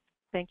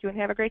 Thank you and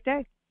have a great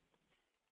day.